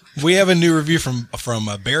you. We have a new review from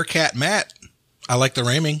Bearcat Matt. I like the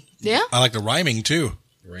rhyming. Yeah. I like the rhyming too.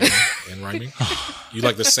 Rhyming? You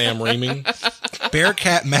like the Sam Raiming?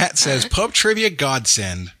 Bearcat Matt says, Pub Trivia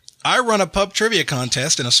Godsend. I run a pub trivia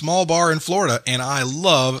contest in a small bar in Florida, and I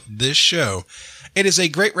love this show. It is a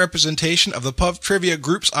great representation of the pub trivia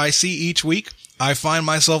groups I see each week. I find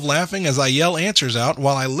myself laughing as I yell answers out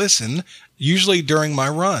while I listen, usually during my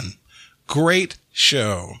run. Great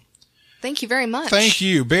show. Thank you very much. Thank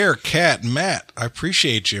you, Bearcat Matt. I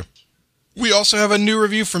appreciate you. We also have a new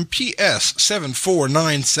review from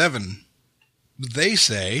PS7497. They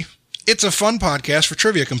say, it's a fun podcast for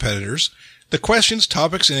trivia competitors. The questions,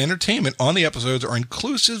 topics, and entertainment on the episodes are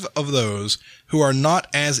inclusive of those who are not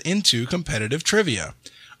as into competitive trivia.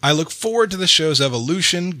 I look forward to the show's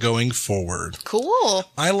evolution going forward.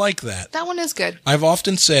 Cool. I like that. That one is good. I've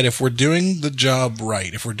often said if we're doing the job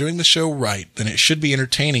right, if we're doing the show right, then it should be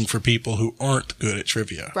entertaining for people who aren't good at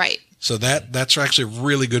trivia. Right. So that's actually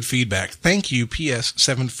really good feedback. Thank you,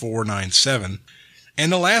 PS7497.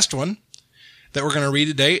 And the last one that we're going to read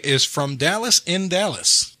today is from Dallas in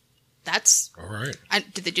Dallas. That's all right.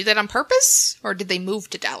 Did they do that on purpose, or did they move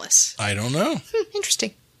to Dallas? I don't know.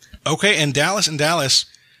 Interesting. Okay, and Dallas,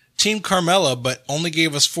 Team Carmela, but only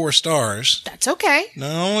gave us 4 stars. That's okay.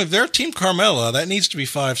 No, if they're Team Carmela, that needs to be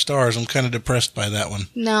 5 stars. I'm kind of depressed by that one.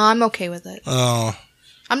 No, I'm okay with it. Oh.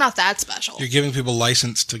 I'm not that special. You're giving people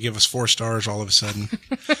license to give us 4 stars all of a sudden.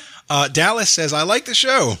 Dallas says, I like the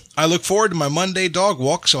show. I look forward to my Monday dog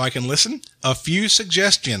walk so I can listen. A few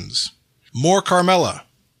suggestions. More Carmela.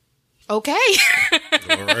 Okay.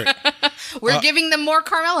 All right. We're giving them more.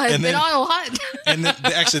 Carmela has been on a lot. And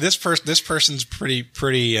actually, this person's pretty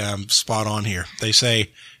spot on here. They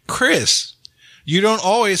say, Chris, you don't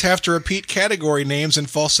always have to repeat category names in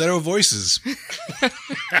falsetto voices.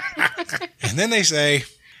 And then they say,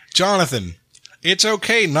 Jonathan, it's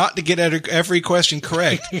okay not to get every question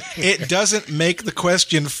correct. It doesn't make the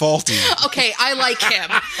question faulty. Okay, I like him.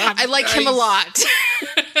 I like him a lot.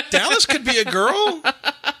 Dallas could be a girl.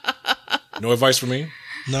 No advice for me?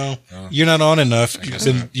 No. You're not on enough.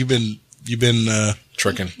 You've been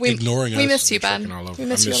tricking. Ignoring us. We missed you, Ben. We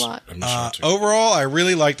miss you a lot. Overall, I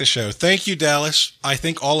really like the show. Thank you, Dallas. I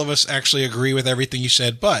think all of us actually agree with everything you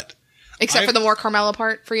said, but... Except for the more Carmela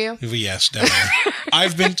part for you? Yes, definitely.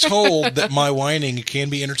 I've been told that my whining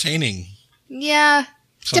can be entertaining. Yeah.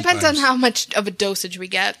 Depends on Sometimes. how much of a dosage we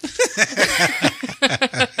get.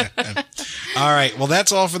 All right. Well,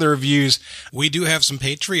 that's all for the reviews. We do have some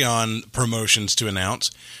Patreon promotions to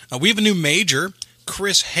announce. We have a new major,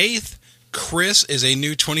 Chris Haith. Chris is a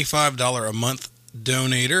new $25 a month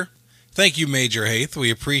donator. Thank you, Major Haith.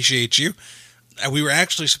 We appreciate you. We were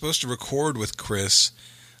actually supposed to record with Chris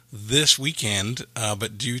this weekend,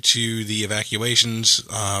 but due to the evacuations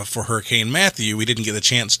for Hurricane Matthew, we didn't get the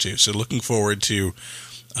chance to. So looking forward to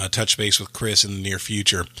touch base with Chris in the near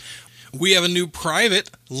future. We have a new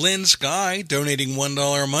private, Lynn Sky, donating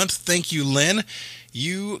 $1 a month. Thank you, Lynn.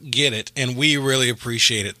 You get it, and we really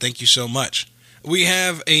appreciate it. Thank you so much. We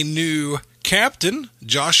have a new captain,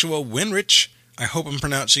 Joshua Winrich. I hope I'm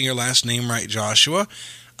pronouncing your last name right, Joshua.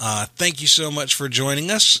 Thank you so much for joining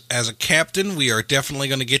us. As a captain, we are definitely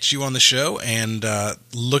going to get you on the show, and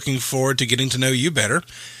looking forward to getting to know you better.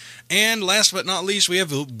 And last but not least, we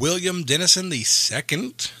have William Dennison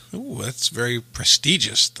II. Ooh, that's very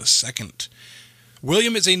prestigious, the second.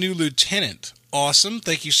 William is a new lieutenant. Awesome.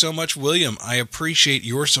 Thank you so much, William. I appreciate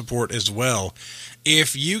your support as well.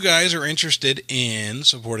 If you guys are interested in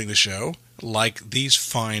supporting the show, like these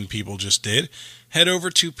fine people just did, head over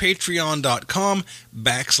to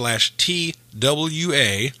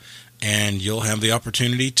patreon.com/TWA, and you'll have the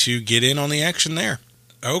opportunity to get in on the action there.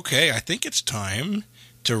 Okay, I think it's time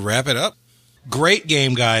to wrap it up. Great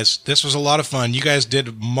game, guys. This was a lot of fun. You guys did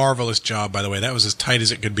a marvelous job, by the way. That was as tight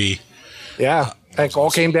as it could be. Yeah, it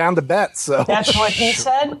all came down to bets. So That's what he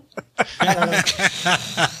said?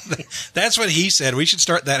 That's what he said. We should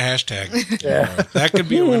start that hashtag. yeah. That could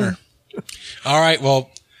be a winner. All right,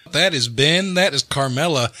 well, that is Ben, that is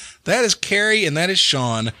Carmela, that is Carrie, and that is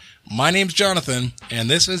Sean. My name's Jonathan, and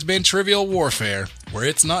this has been Trivial Warfare, where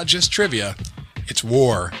it's not just trivia, it's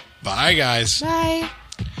war. Bye, guys. Bye.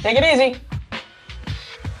 Take it easy.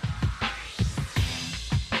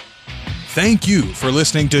 Thank you for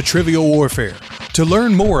listening to Trivial Warfare. To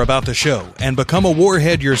learn more about the show and become a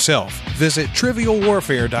warhead yourself, visit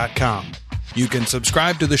trivialwarfare.com. You can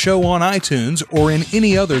subscribe to the show on iTunes or in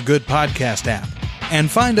any other good podcast app.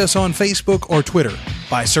 And find us on Facebook or Twitter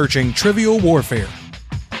by searching Trivial Warfare.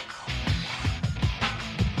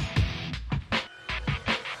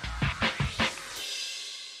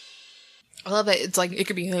 I love it. It's like, it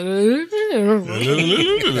could be.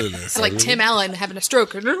 It's like Tim Allen having a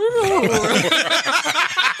stroke.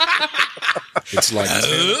 It's like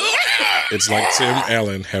Tim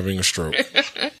Allen having a stroke.